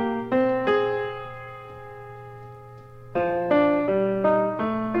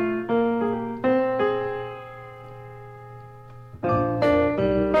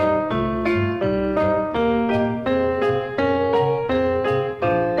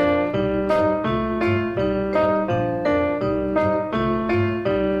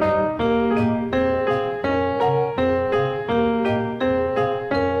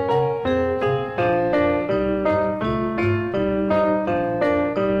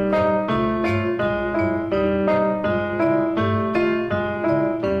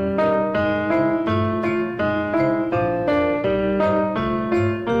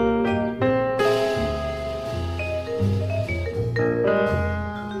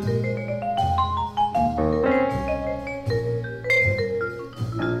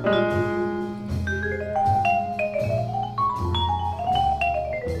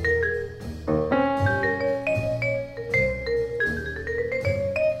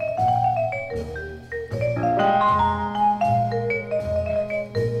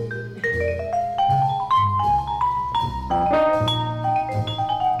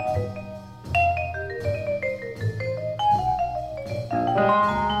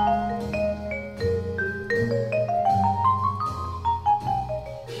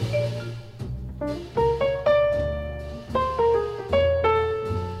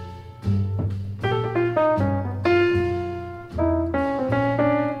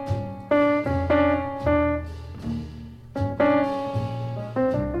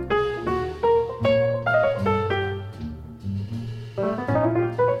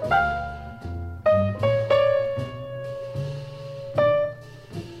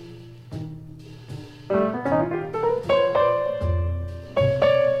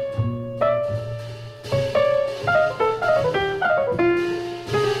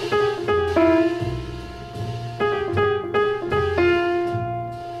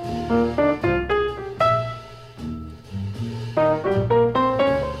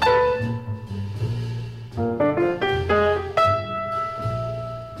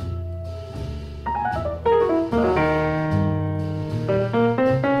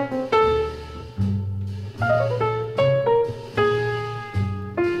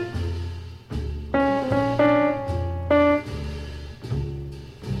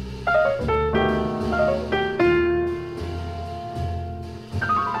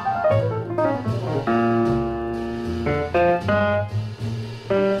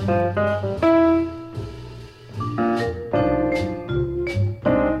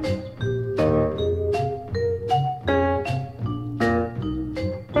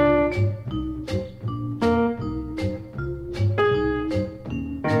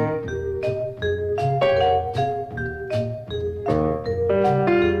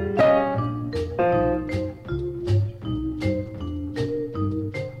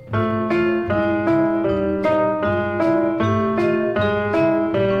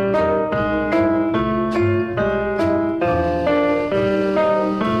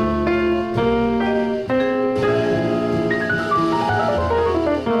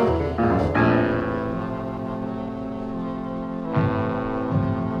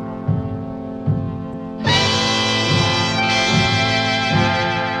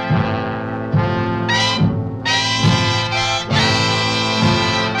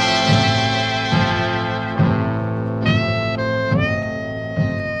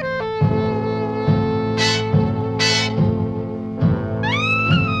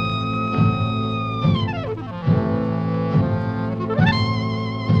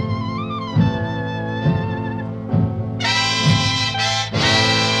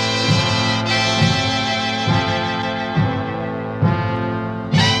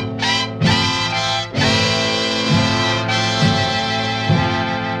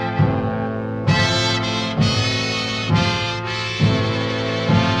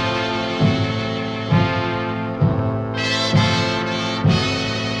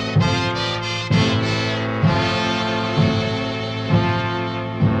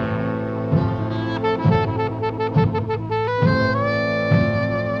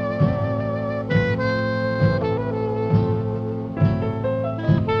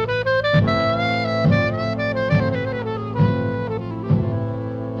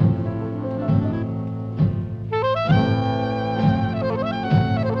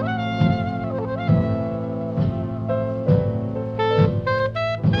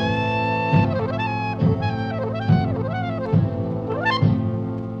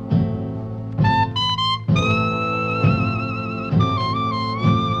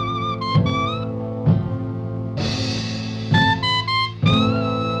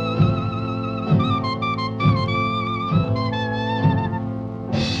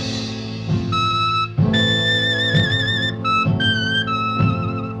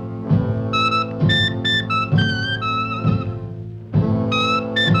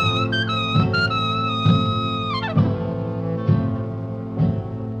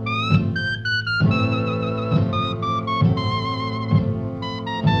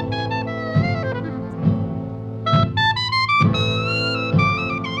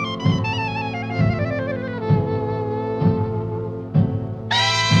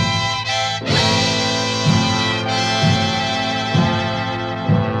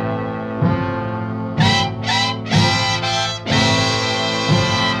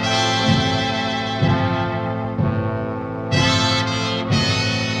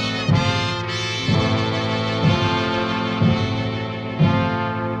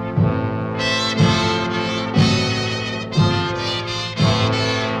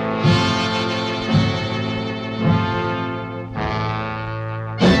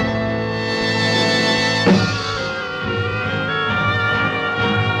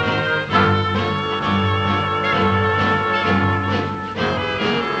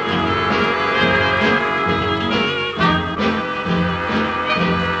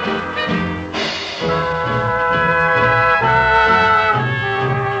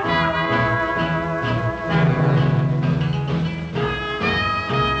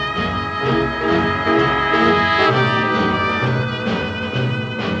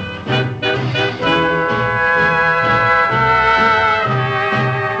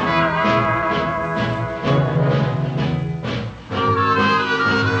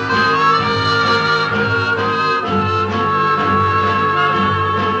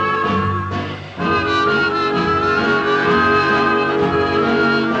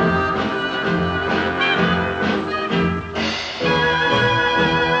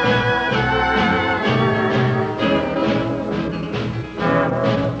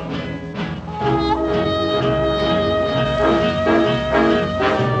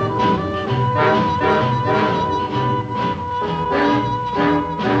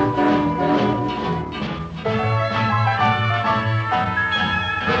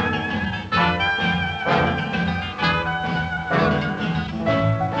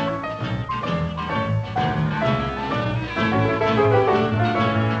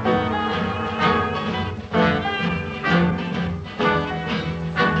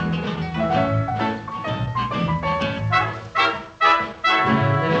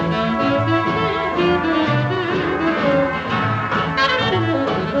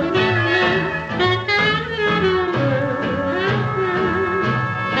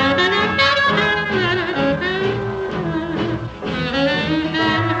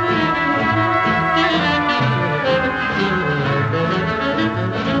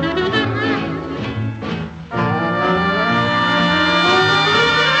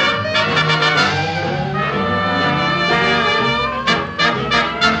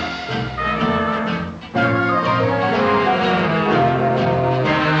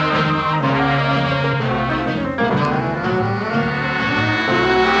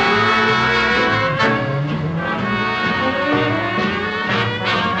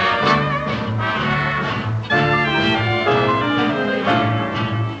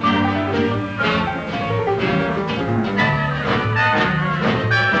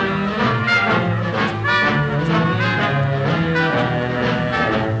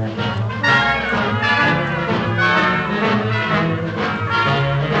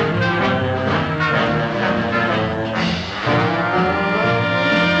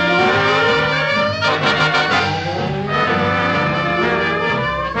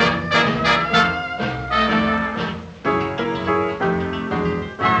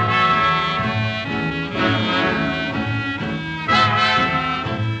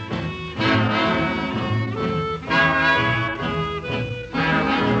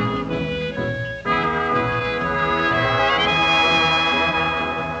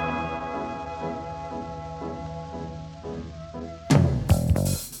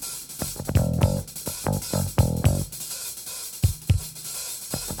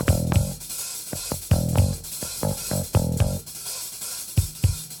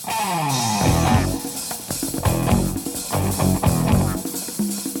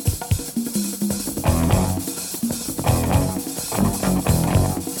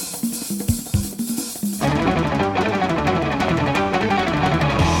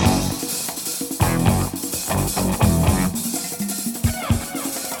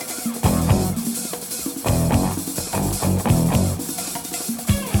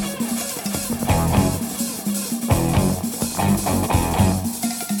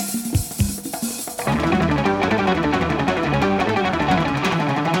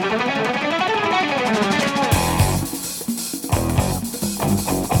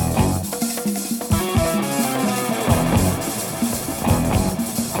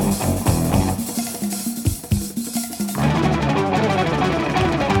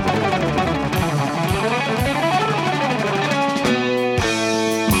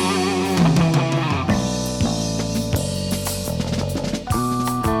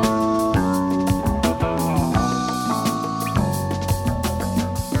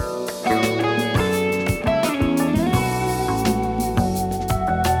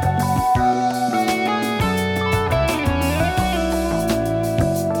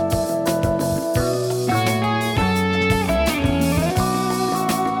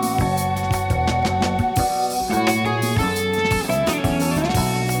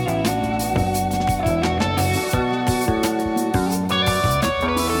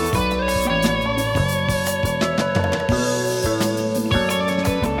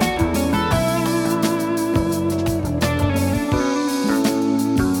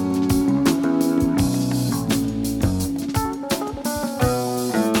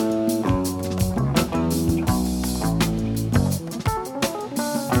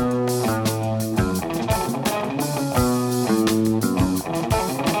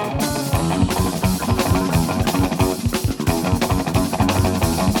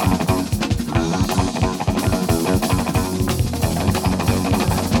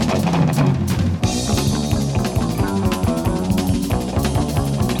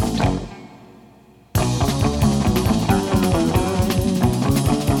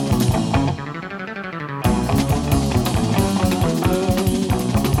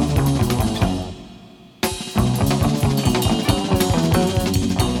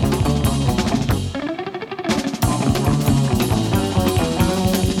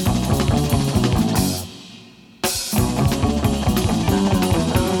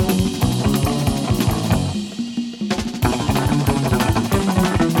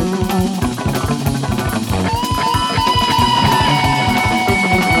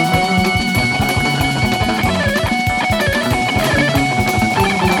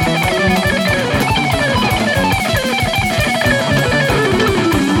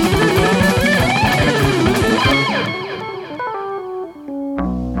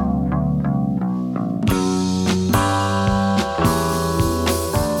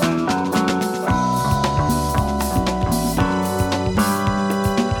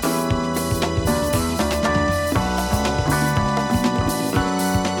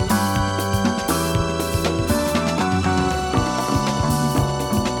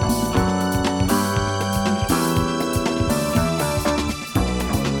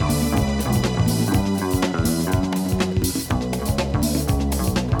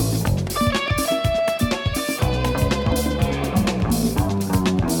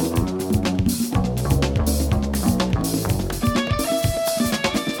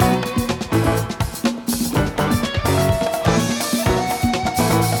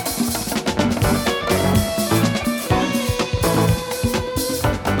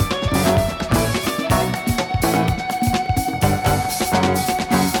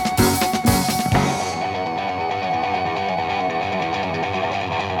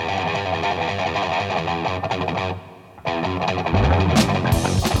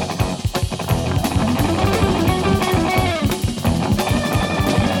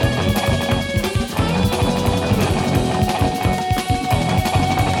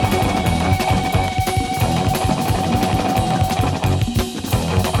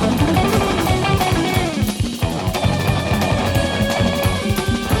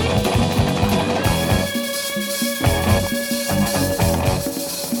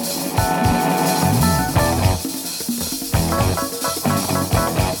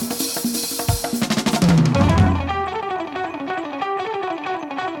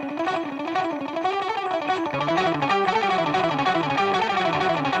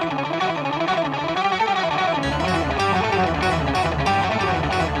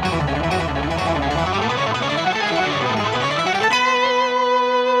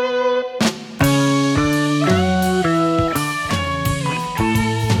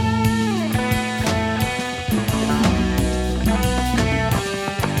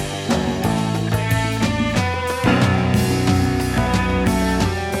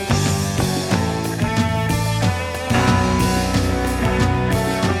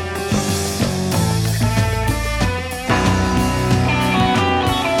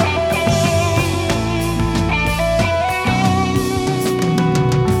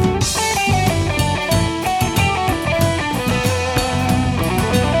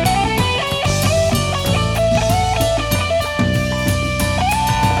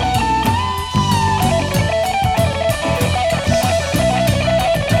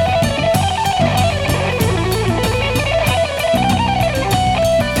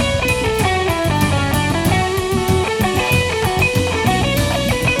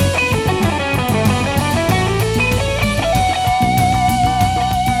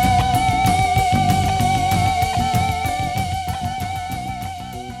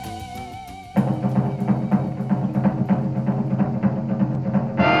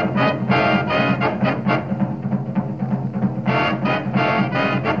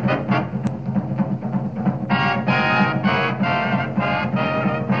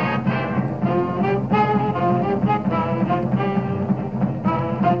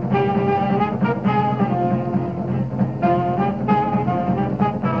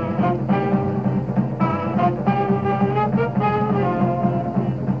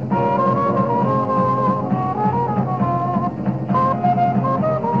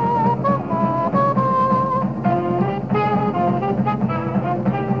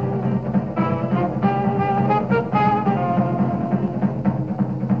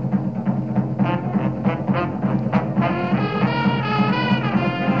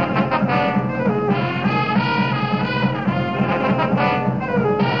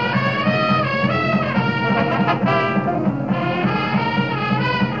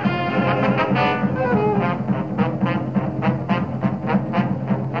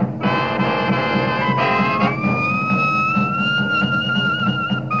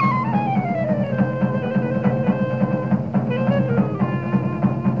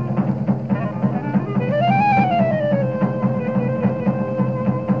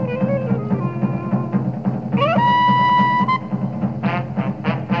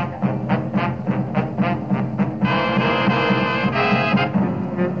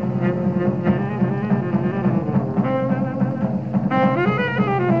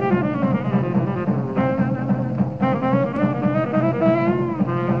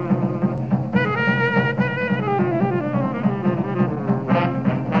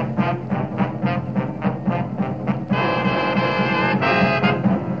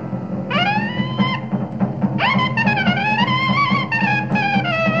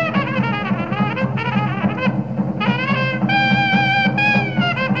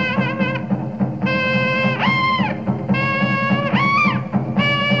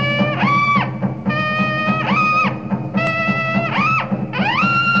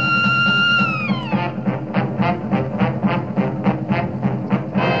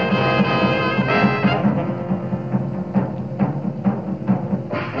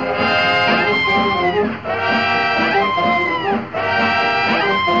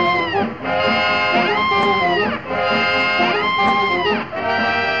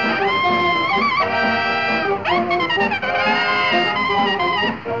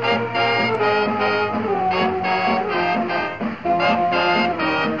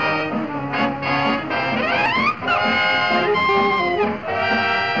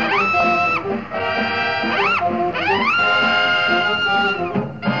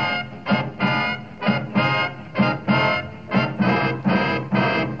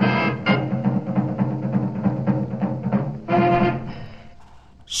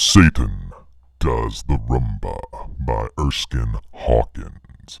 Satan Does the Rumba by Erskine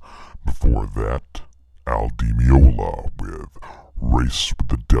Hawkins. Before that, Al Di Meola with Race with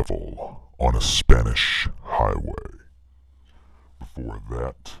the Devil on a Spanish Highway. Before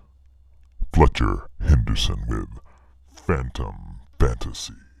that, Fletcher Henderson with Phantom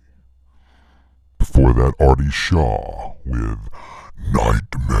Fantasy. Before that, Artie Shaw with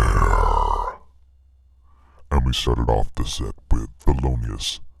Nightmare. And we started off the set with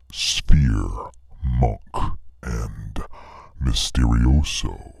Thelonious Sphere, Monk, and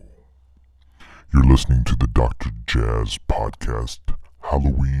Mysterioso. You're listening to the Dr. Jazz Podcast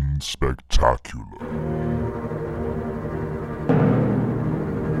Halloween Spectacular.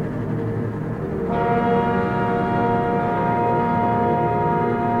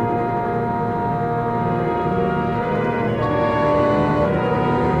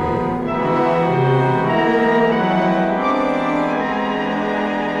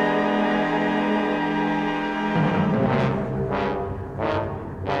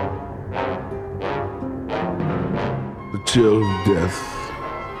 Chill of death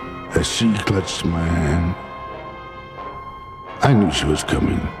as she clutched my hand. I knew she was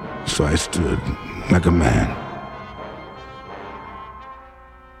coming, so I stood like a man.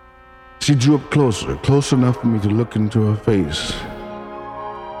 She drew up closer, close enough for me to look into her face.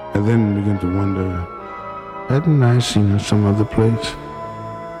 I then began to wonder, hadn't I seen her some other place?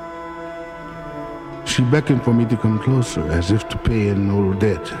 She beckoned for me to come closer, as if to pay an old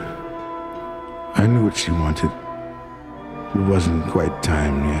debt. I knew what she wanted. It wasn't quite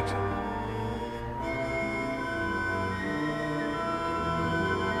time yet.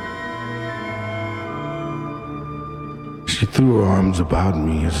 She threw her arms about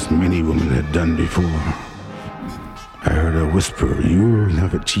me as many women had done before. I heard her whisper, "You'll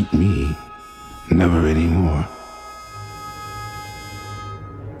never cheat me, never anymore."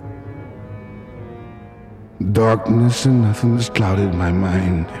 Darkness and nothingness clouded my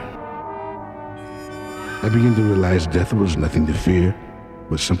mind. I began to realize death was nothing to fear,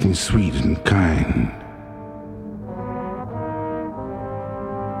 but something sweet and kind.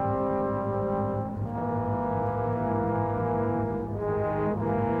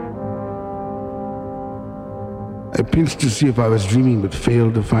 I pinched to see if I was dreaming, but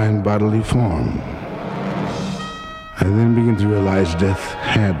failed to find bodily form. I then began to realize death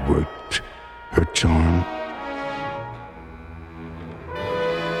had worked her charm.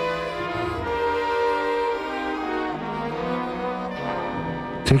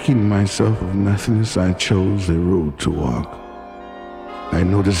 Taking myself of nothingness, I chose a road to walk. I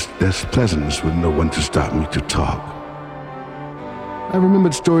noticed death's pleasantness with no one to stop me to talk. I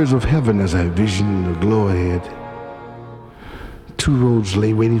remembered stories of heaven as I visioned the glow ahead. 2 roads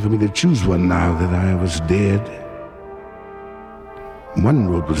lay waiting for me to choose one now that I was dead. One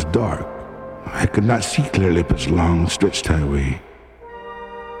road was dark. I could not see clearly up its long, stretched highway.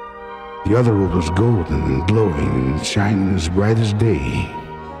 The other road was golden and glowing and shining as bright as day.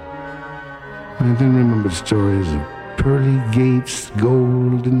 I then remembered stories of pearly gates,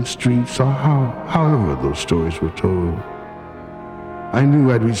 golden streets, or however those stories were told. I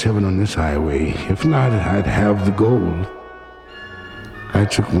knew I'd reach heaven on this highway. If not, I'd have the gold. I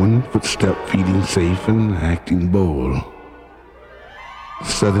took one footstep, feeling safe and acting bold.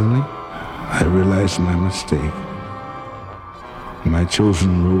 Suddenly, I realized my mistake. My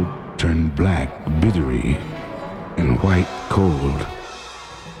chosen road turned black, bittery, and white cold.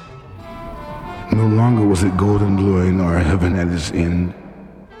 No longer was it golden glowing or heaven at its end.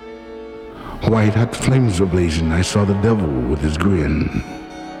 White hot flames were blazing. I saw the devil with his grin.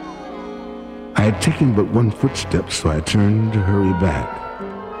 I had taken but one footstep, so I turned to hurry back.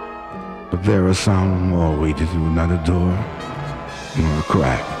 But there a sound wall waited through not a door nor a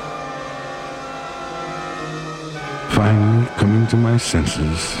crack. Finally, coming to my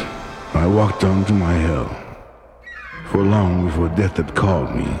senses, I walked on to my hell. For long before death had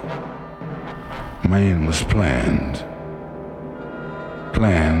called me, my end was planned.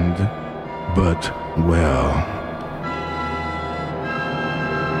 Planned, but well.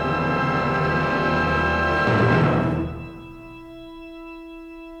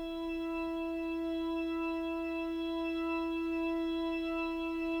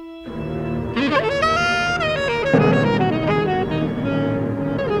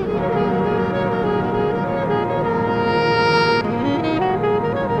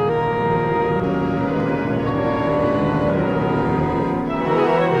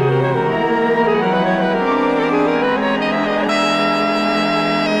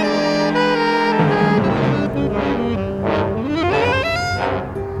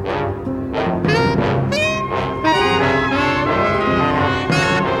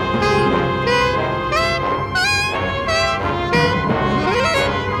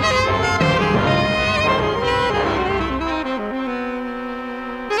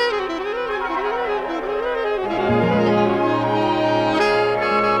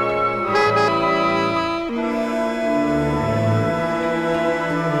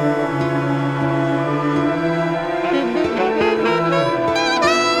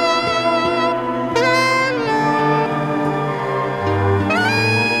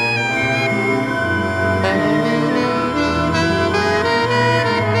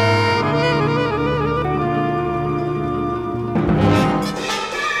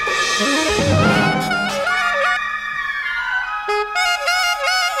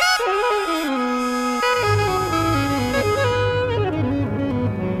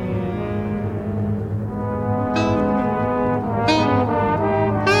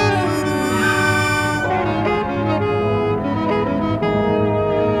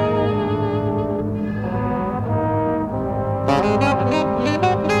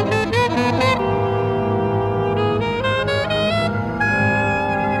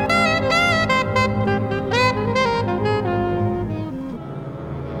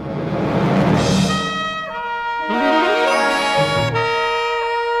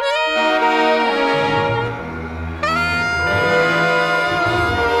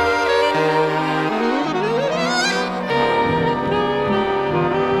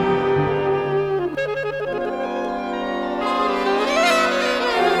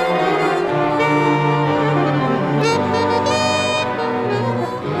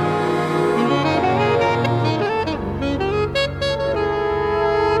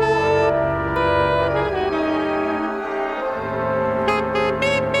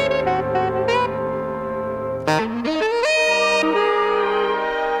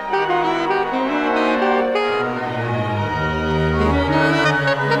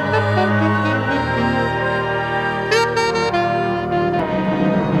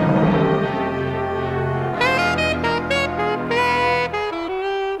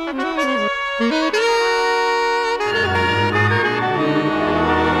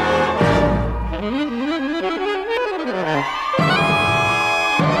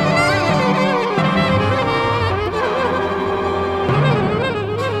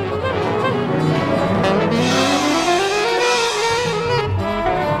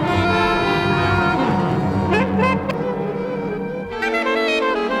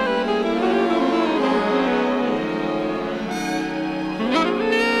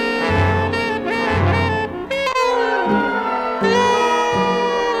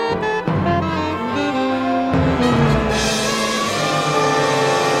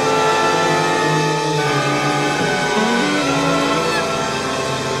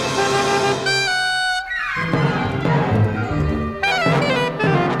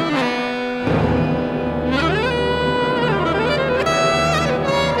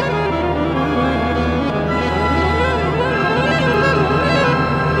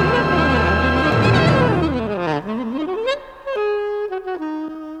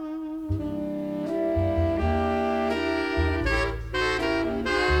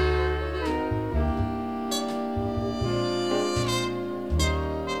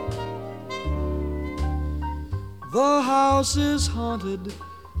 house is haunted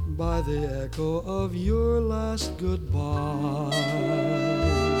by the echo of your last goodbye.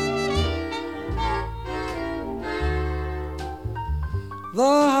 The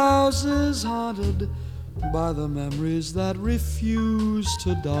house is haunted by the memories that refuse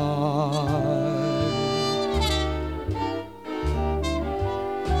to die.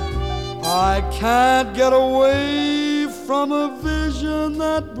 I can't get away from a vision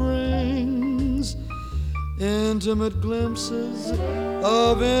that brings intimate glimpses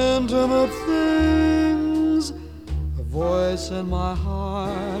of intimate things. A voice in my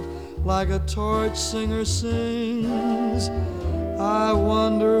heart like a torch singer sings. I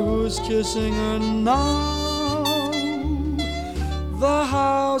wonder who's kissing her now. The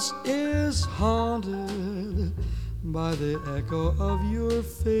house is haunted by the echo of your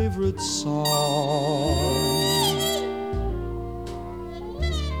favorite song.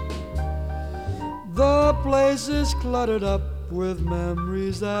 The place is cluttered up with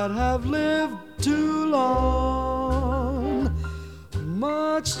memories that have lived too long,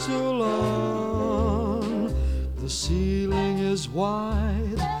 much too long. The ceiling is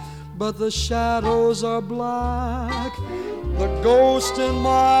white, but the shadows are black. The ghost in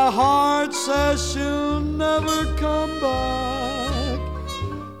my heart says she'll never come back.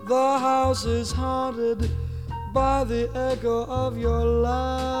 The house is haunted by the echo of your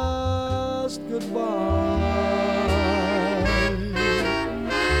last goodbye.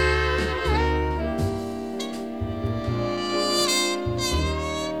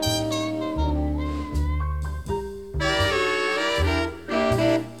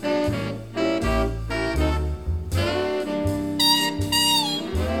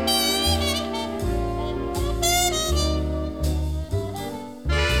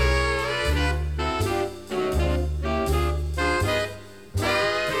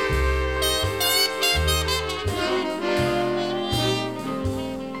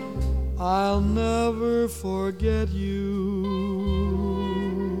 I'll never forget you.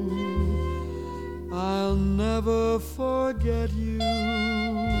 I'll never forget you.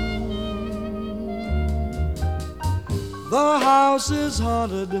 The house is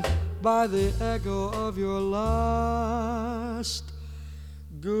haunted by the echo of your last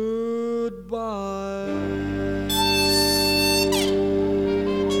goodbye.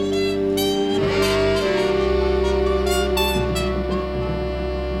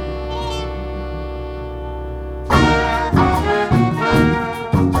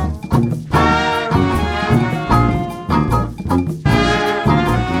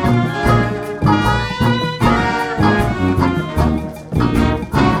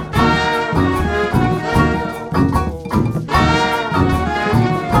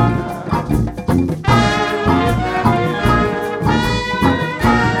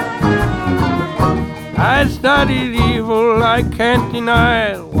 I studied evil, I can't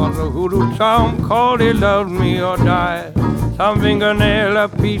deny it. Was a hoodoo charm called He Loved Me or Die. Some fingernail, a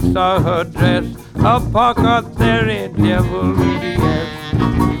piece of her dress, a pocket theory, devil yes.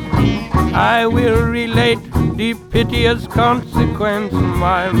 I will relate the piteous consequence of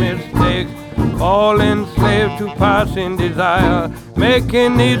my mistakes. All enslaved to passing desire,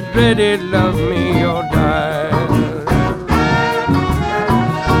 making these dreaded love me or die.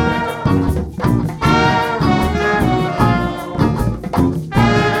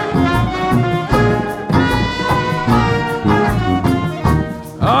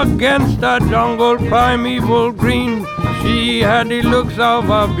 Against the jungle primeval green, she had the looks of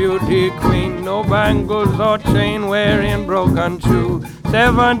a beauty queen. No bangles or chain wearing broken shoe,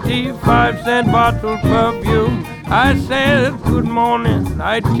 75-cent bottle perfume. I said good morning,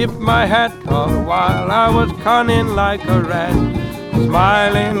 I tipped my hat all while I was cunning like a rat.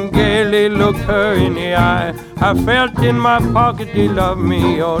 Smiling gaily looked her in the eye. I felt in my pocket He loved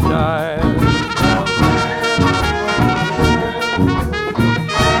me or die.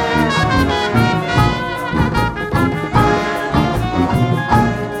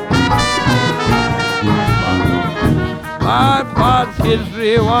 My past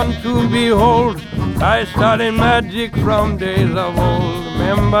history one to behold. I studied magic from days of old.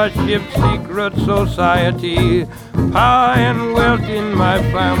 Membership, secret society, power and wealth in my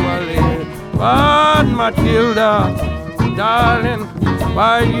family. But Matilda, darling,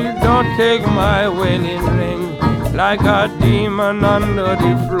 why you don't take my wedding ring? Like a demon under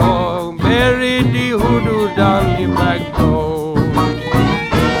the floor, bury the hoodoo down the back door.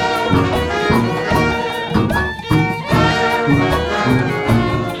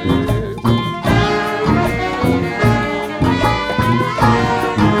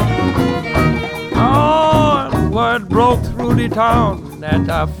 Broke through the town that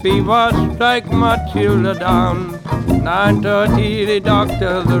a fever strike Matilda down. 9:30 the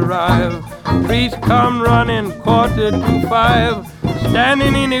doctors arrive. Priest come running 4:45.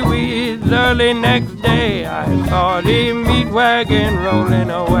 Standing in the weeds early next day, I saw the meat wagon rolling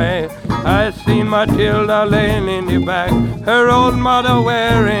away. I seen Matilda laying in the back, her old mother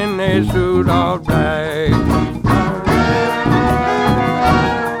wearing a suit of black.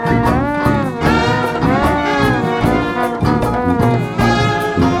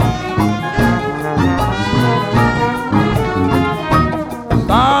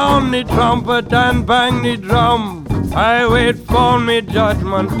 Sound the trumpet and bang the drum, I wait for me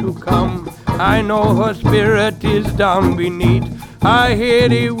judgment to come. I know her spirit is down beneath. I hear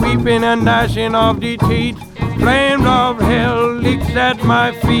the weeping and gnashing of the teeth. Flames of hell licks at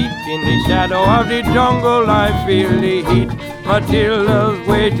my feet. In the shadow of the jungle I feel the heat. Matilda's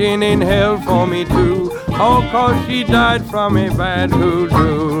waiting in hell for me too. Oh, 'cause she died from a bad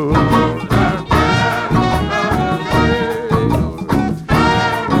hoodoo.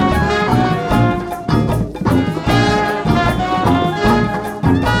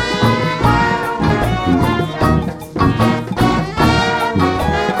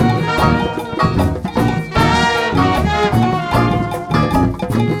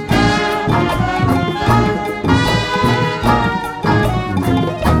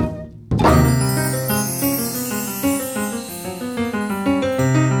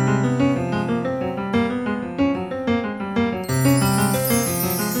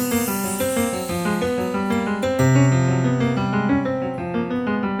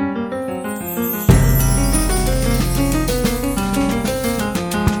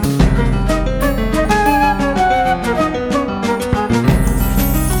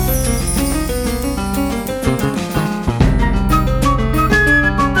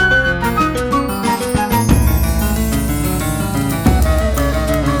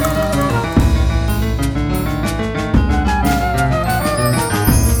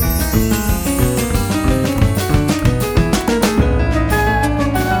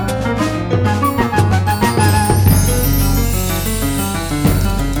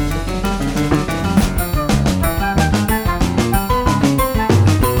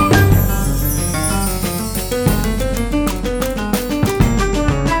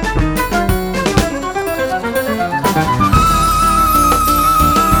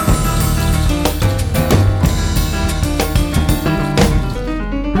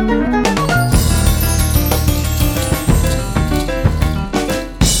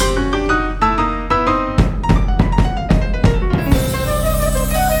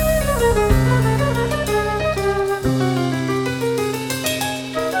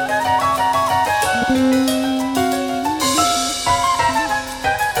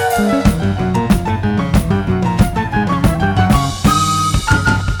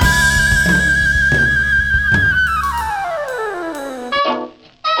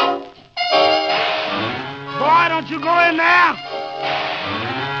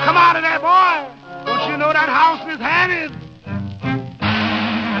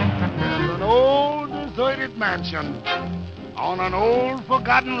 On an old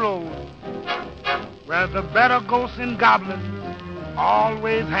forgotten road where the better ghosts and goblins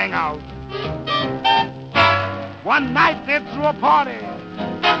always hang out. One night they threw a party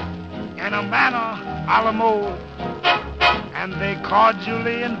in a manor a la mode, and they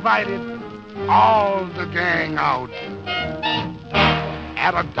cordially invited all the gang out.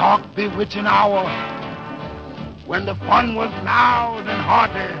 At a dark, bewitching hour, when the fun was loud and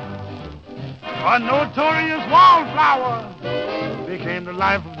hearty, a notorious wallflower became the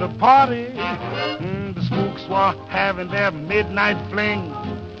life of the party. The spooks were having their midnight fling.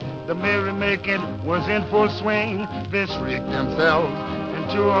 The merrymaking was in full swing. They shrieked themselves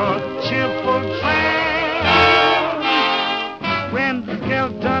into a cheerful trance when the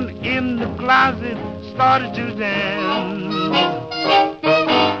skeleton in the closet started to dance.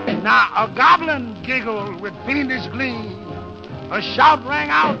 Now a goblin giggled with fiendish glee. A shout rang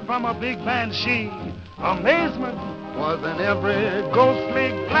out from a big banshee. Amazement was in every ghostly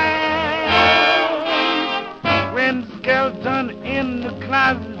glance when the skeleton in the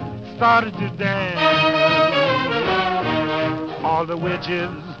closet started to dance. All the witches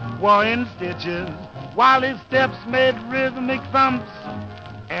were in stitches while his steps made rhythmic thumps,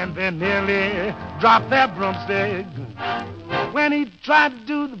 and they nearly dropped their broomstick when he tried to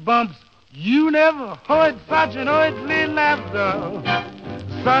do the bumps. You never heard such an earthly laughter,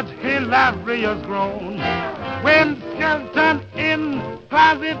 such hilarious groan, when the skeleton in the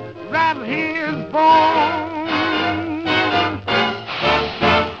closet rattled his bones.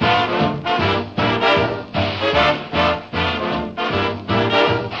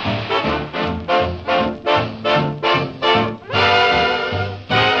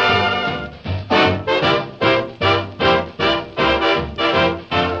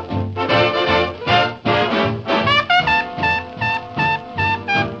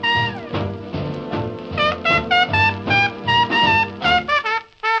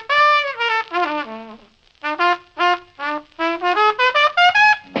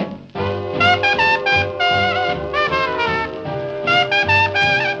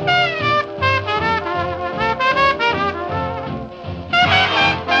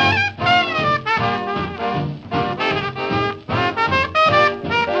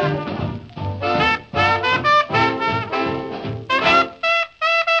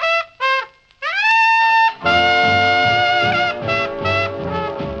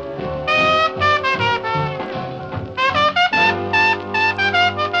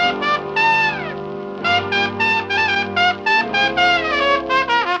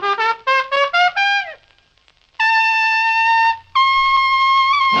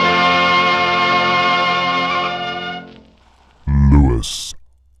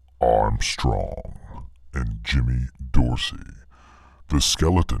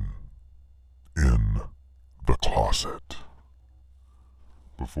 Skeleton in the Closet.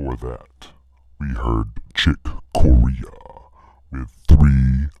 Before that, we heard Chick Corea with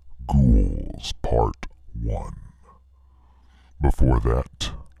Three Ghouls Part 1. Before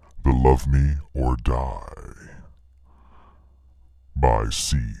that, The Love Me or Die by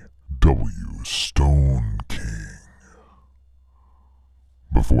C.W. Stone King.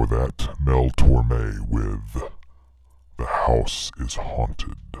 Before that, Mel Torme with The House is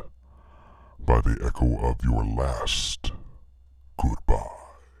Haunted by the echo of your last goodbye.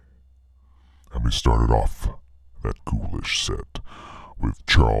 And we started off that ghoulish set with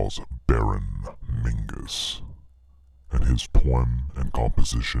Charles Baron Mingus and his poem and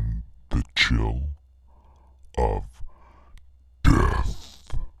composition, The Chill of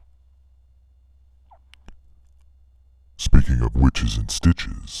Death. Speaking of witches and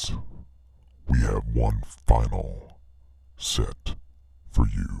stitches, we have one final set for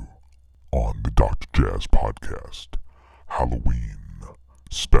you on the Dr. Jazz Podcast, Halloween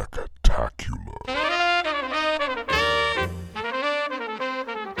Spectacular.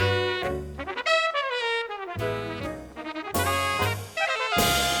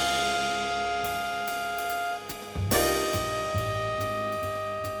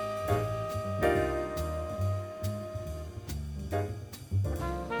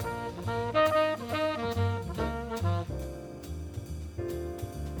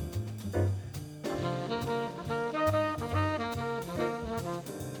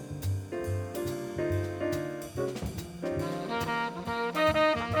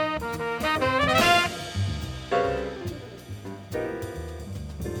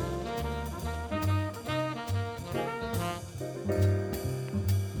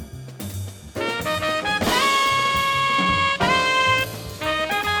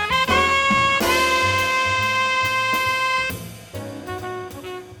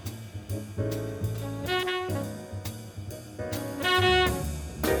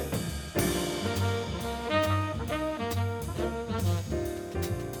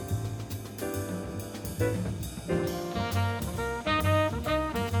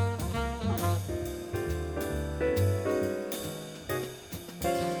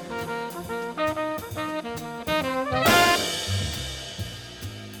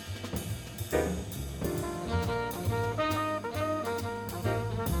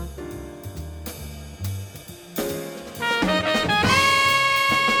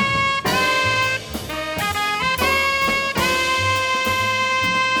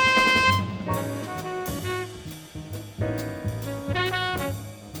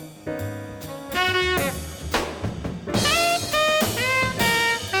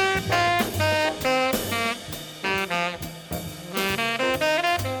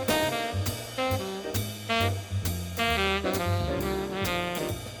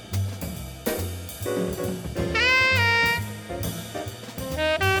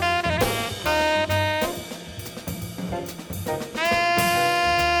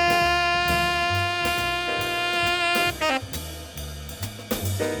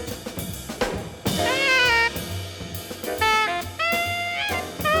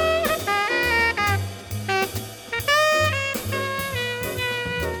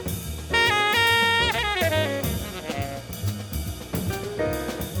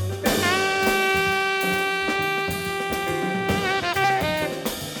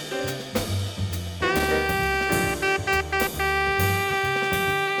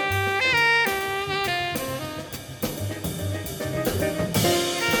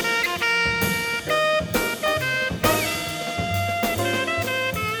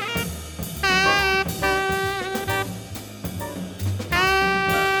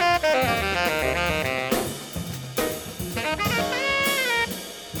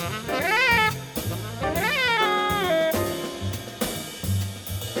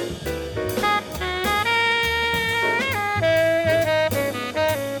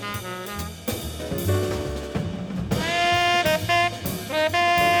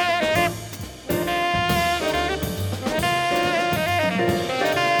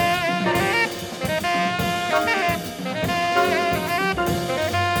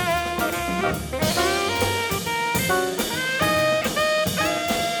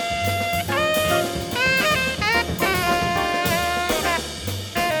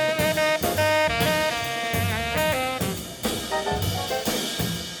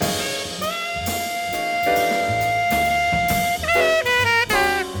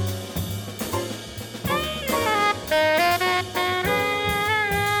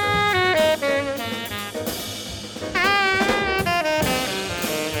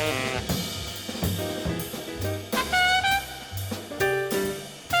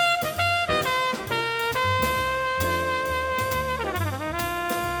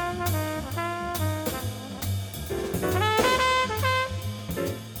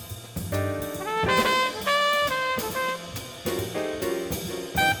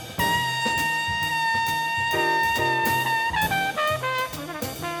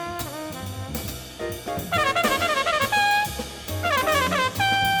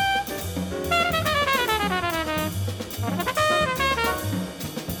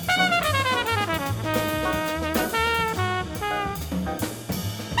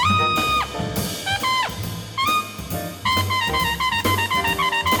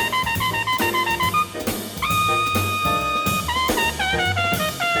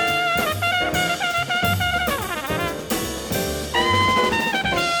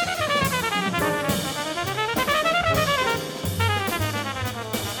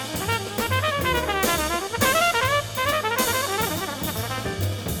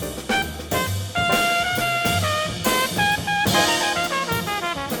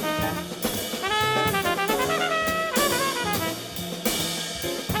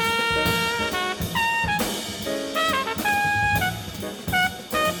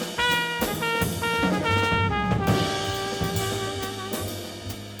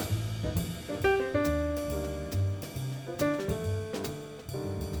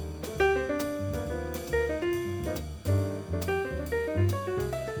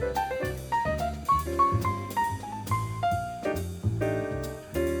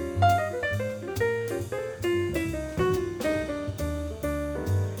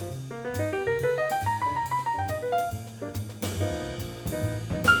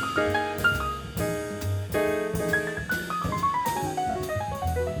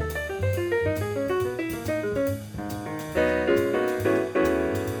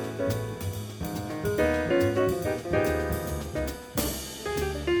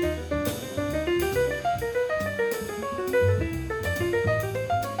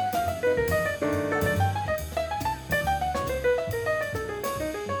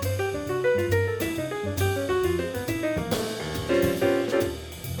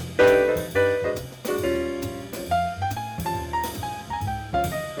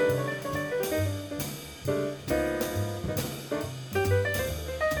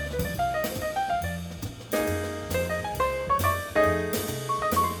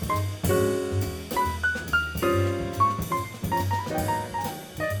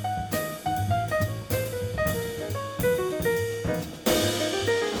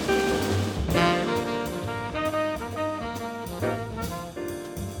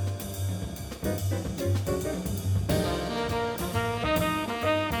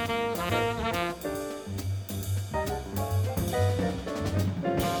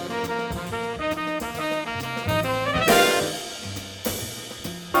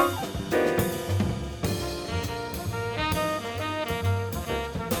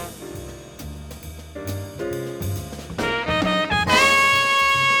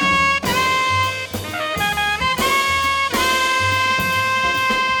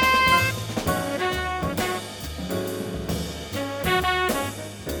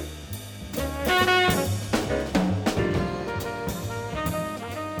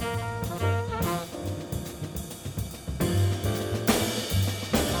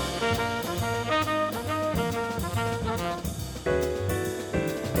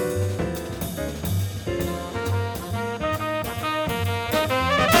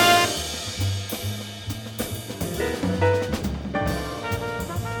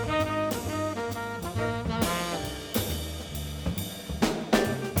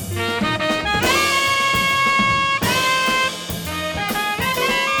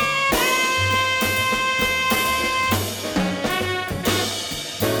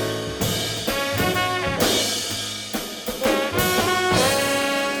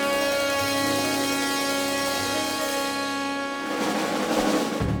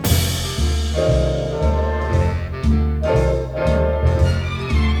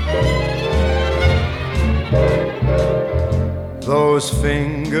 Those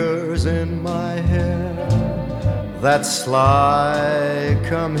fingers in my hair, that sly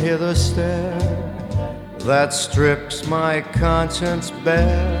come hither stare, that strips my conscience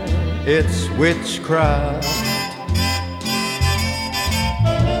bare, it's witchcraft.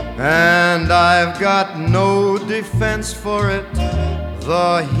 And I've got no defense for it,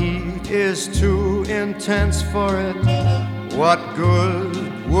 the heat is too intense for it. What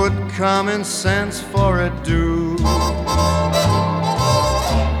good would common sense for it do?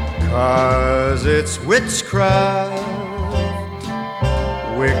 'Cause it's witchcraft,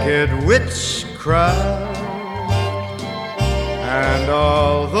 wicked witchcraft. And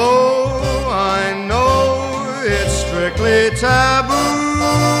although I know it's strictly taboo,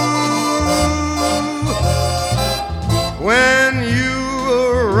 when you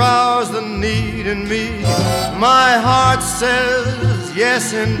arouse the need in me, my heart says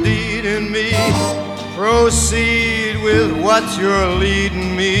yes indeed in me. Proceed with what you're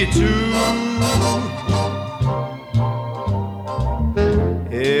leading me to.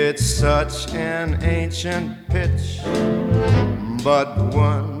 It's such an ancient pitch, but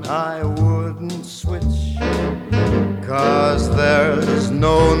one I wouldn't switch, 'cause there's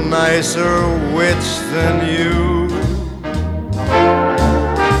no nicer witch than you.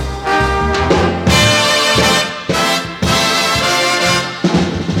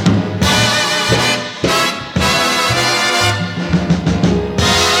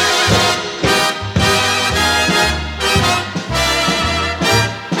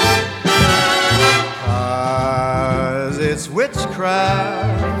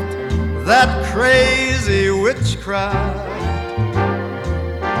 Witchcraft, that crazy witchcraft.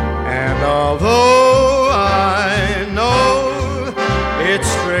 And although I know it's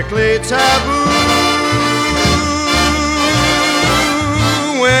strictly taboo,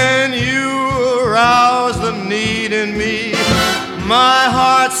 when you arouse the need in me, my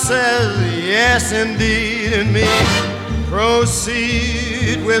heart says yes indeed in me.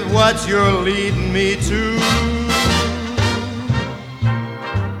 Proceed with what you're leading me to.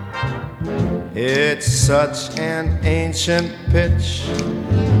 It's such an ancient pitch,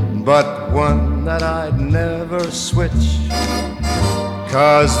 but one that I'd never switch,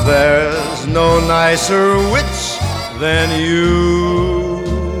 'cause there's no nicer witch than you.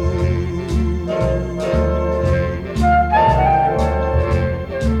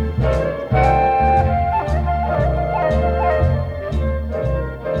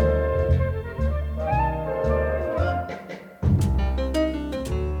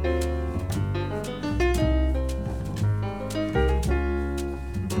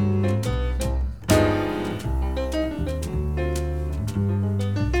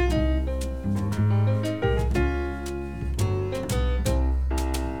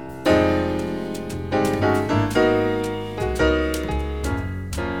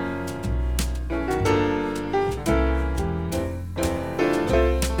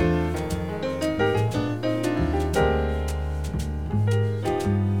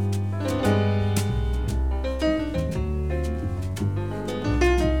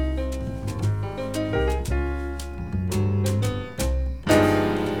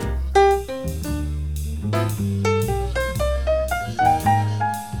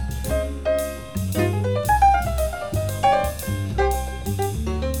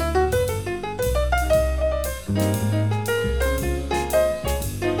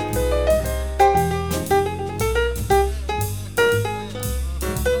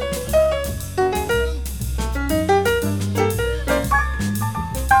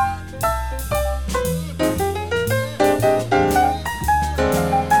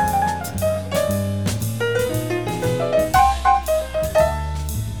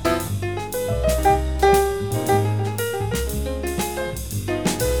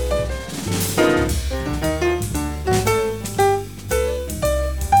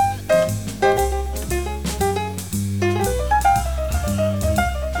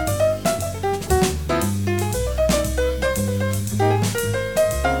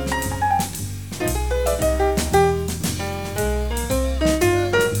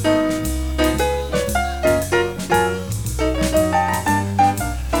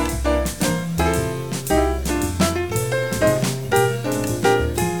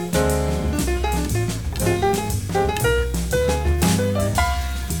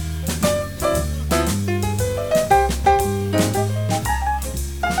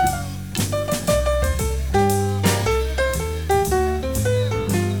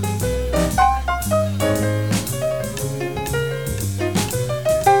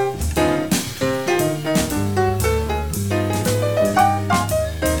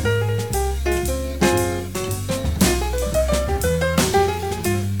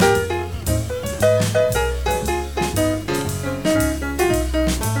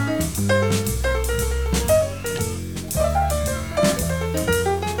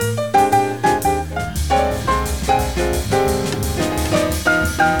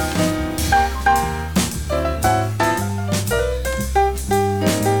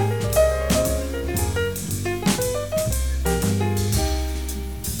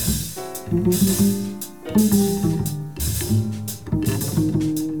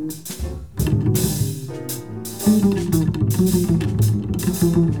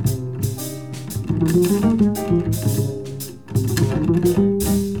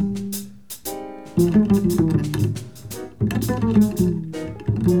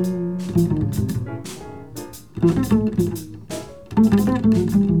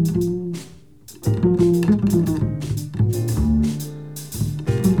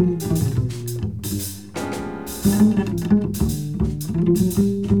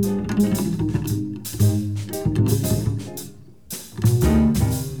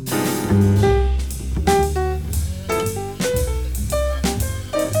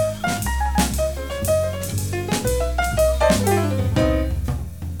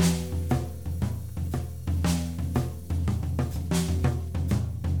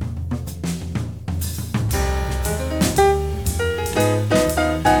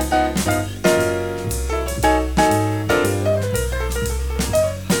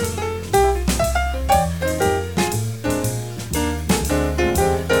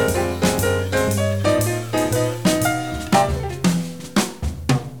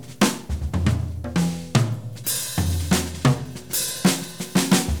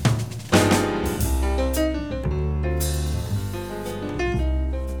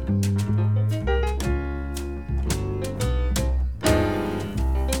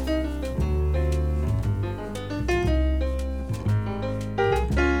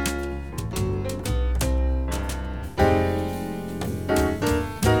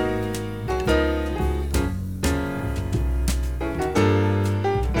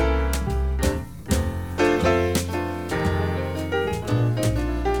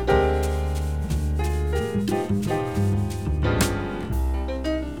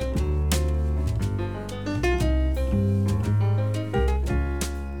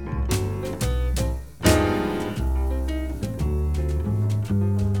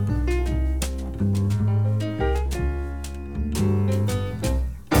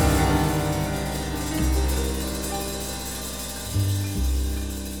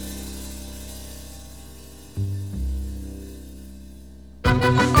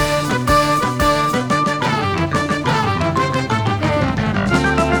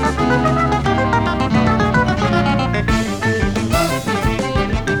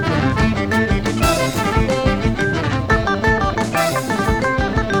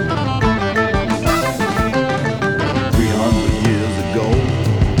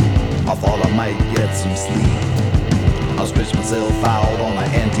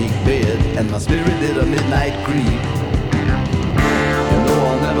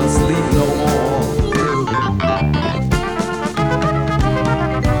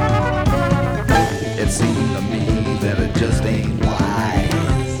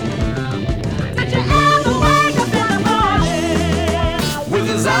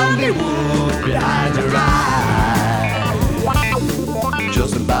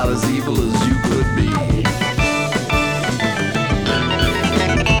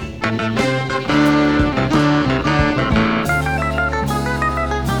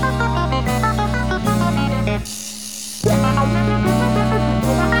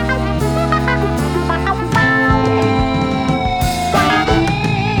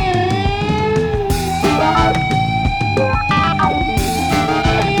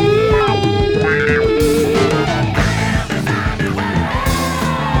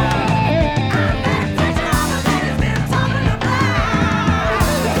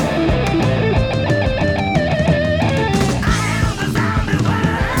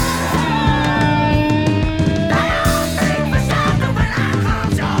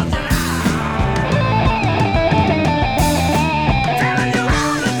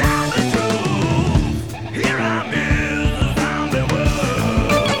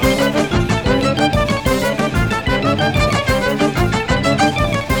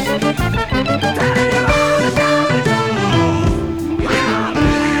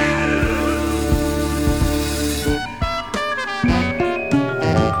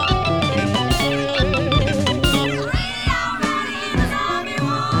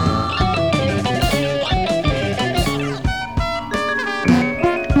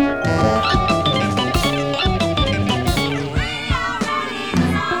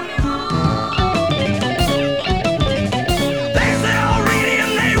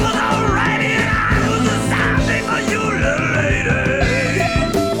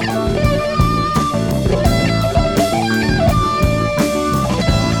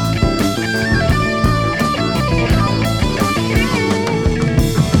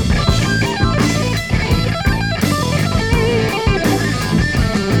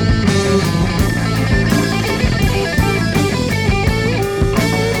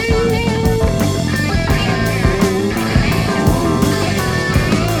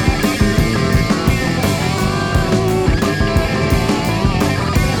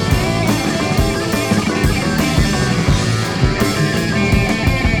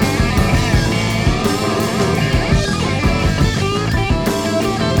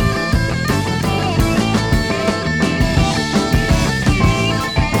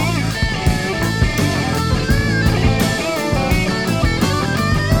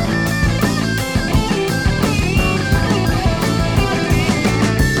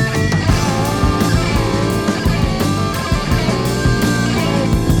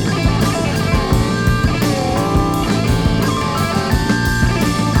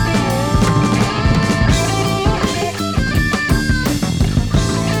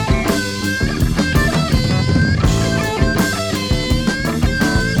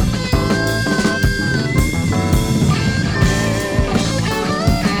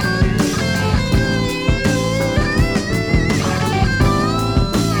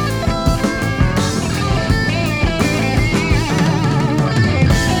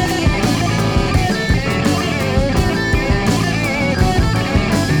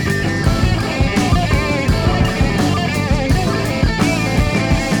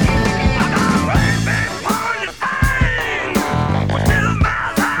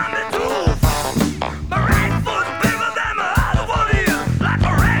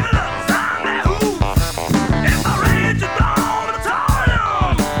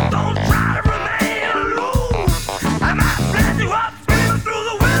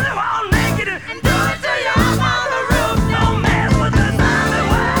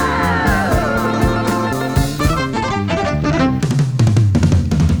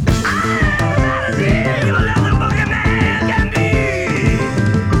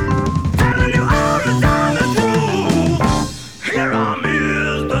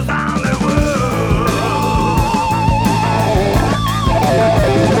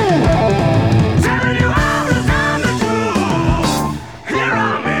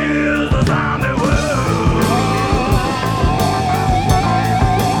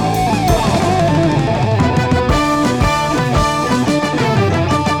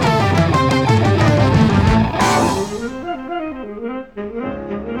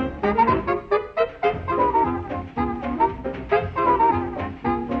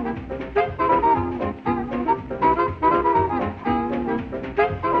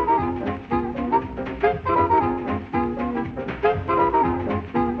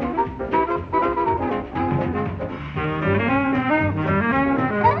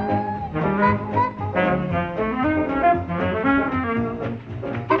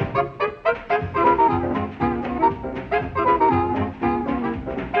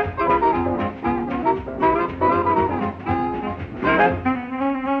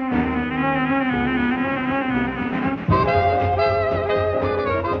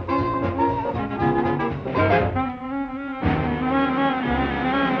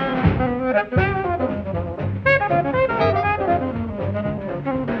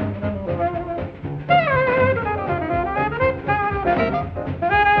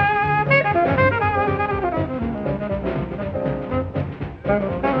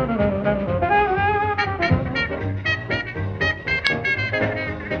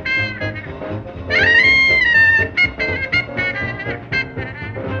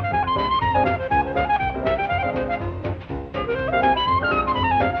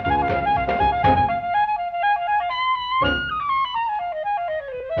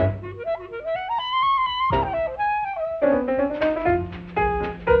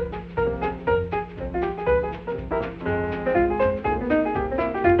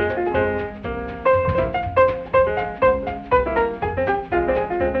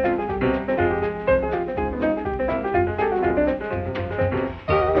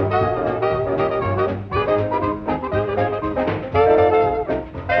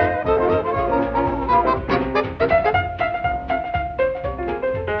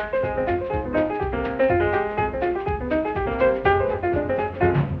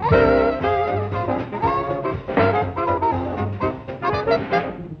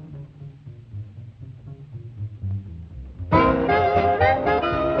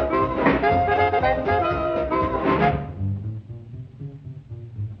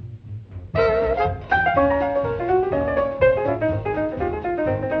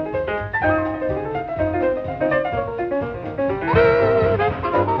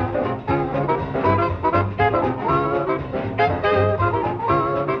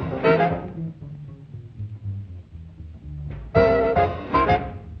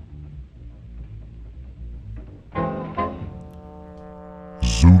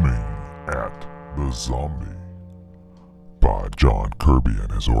 Zooming at the Zombie by John Kirby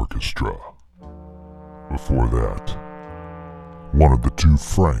and his orchestra. Before that, one of the two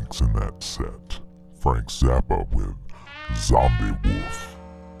Franks in that set, Frank Zappa with Zombie Wolf.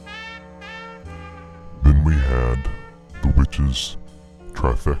 Then we had The Witches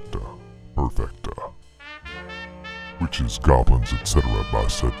Trifecta, Perfecta, Witches, Goblins, etc. by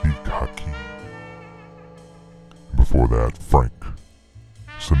Sadiq Hakim. Before that, Frank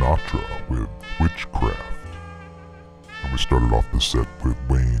Sinatra with Witchcraft. And we started off the set with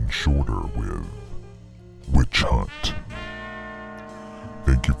Wayne Shorter with Witch Hunt.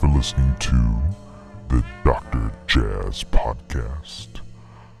 Thank you for listening to the Dr. Jazz Podcast,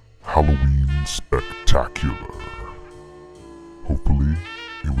 Halloween Spectacular. Hopefully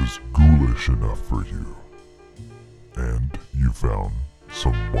it was ghoulish enough for you, and you found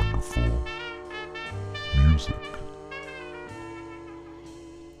some wonderful music.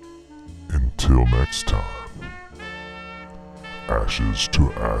 Until next time, ashes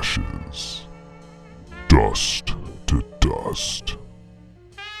to ashes, dust to dust.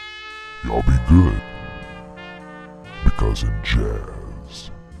 Y'all be good, because in jazz,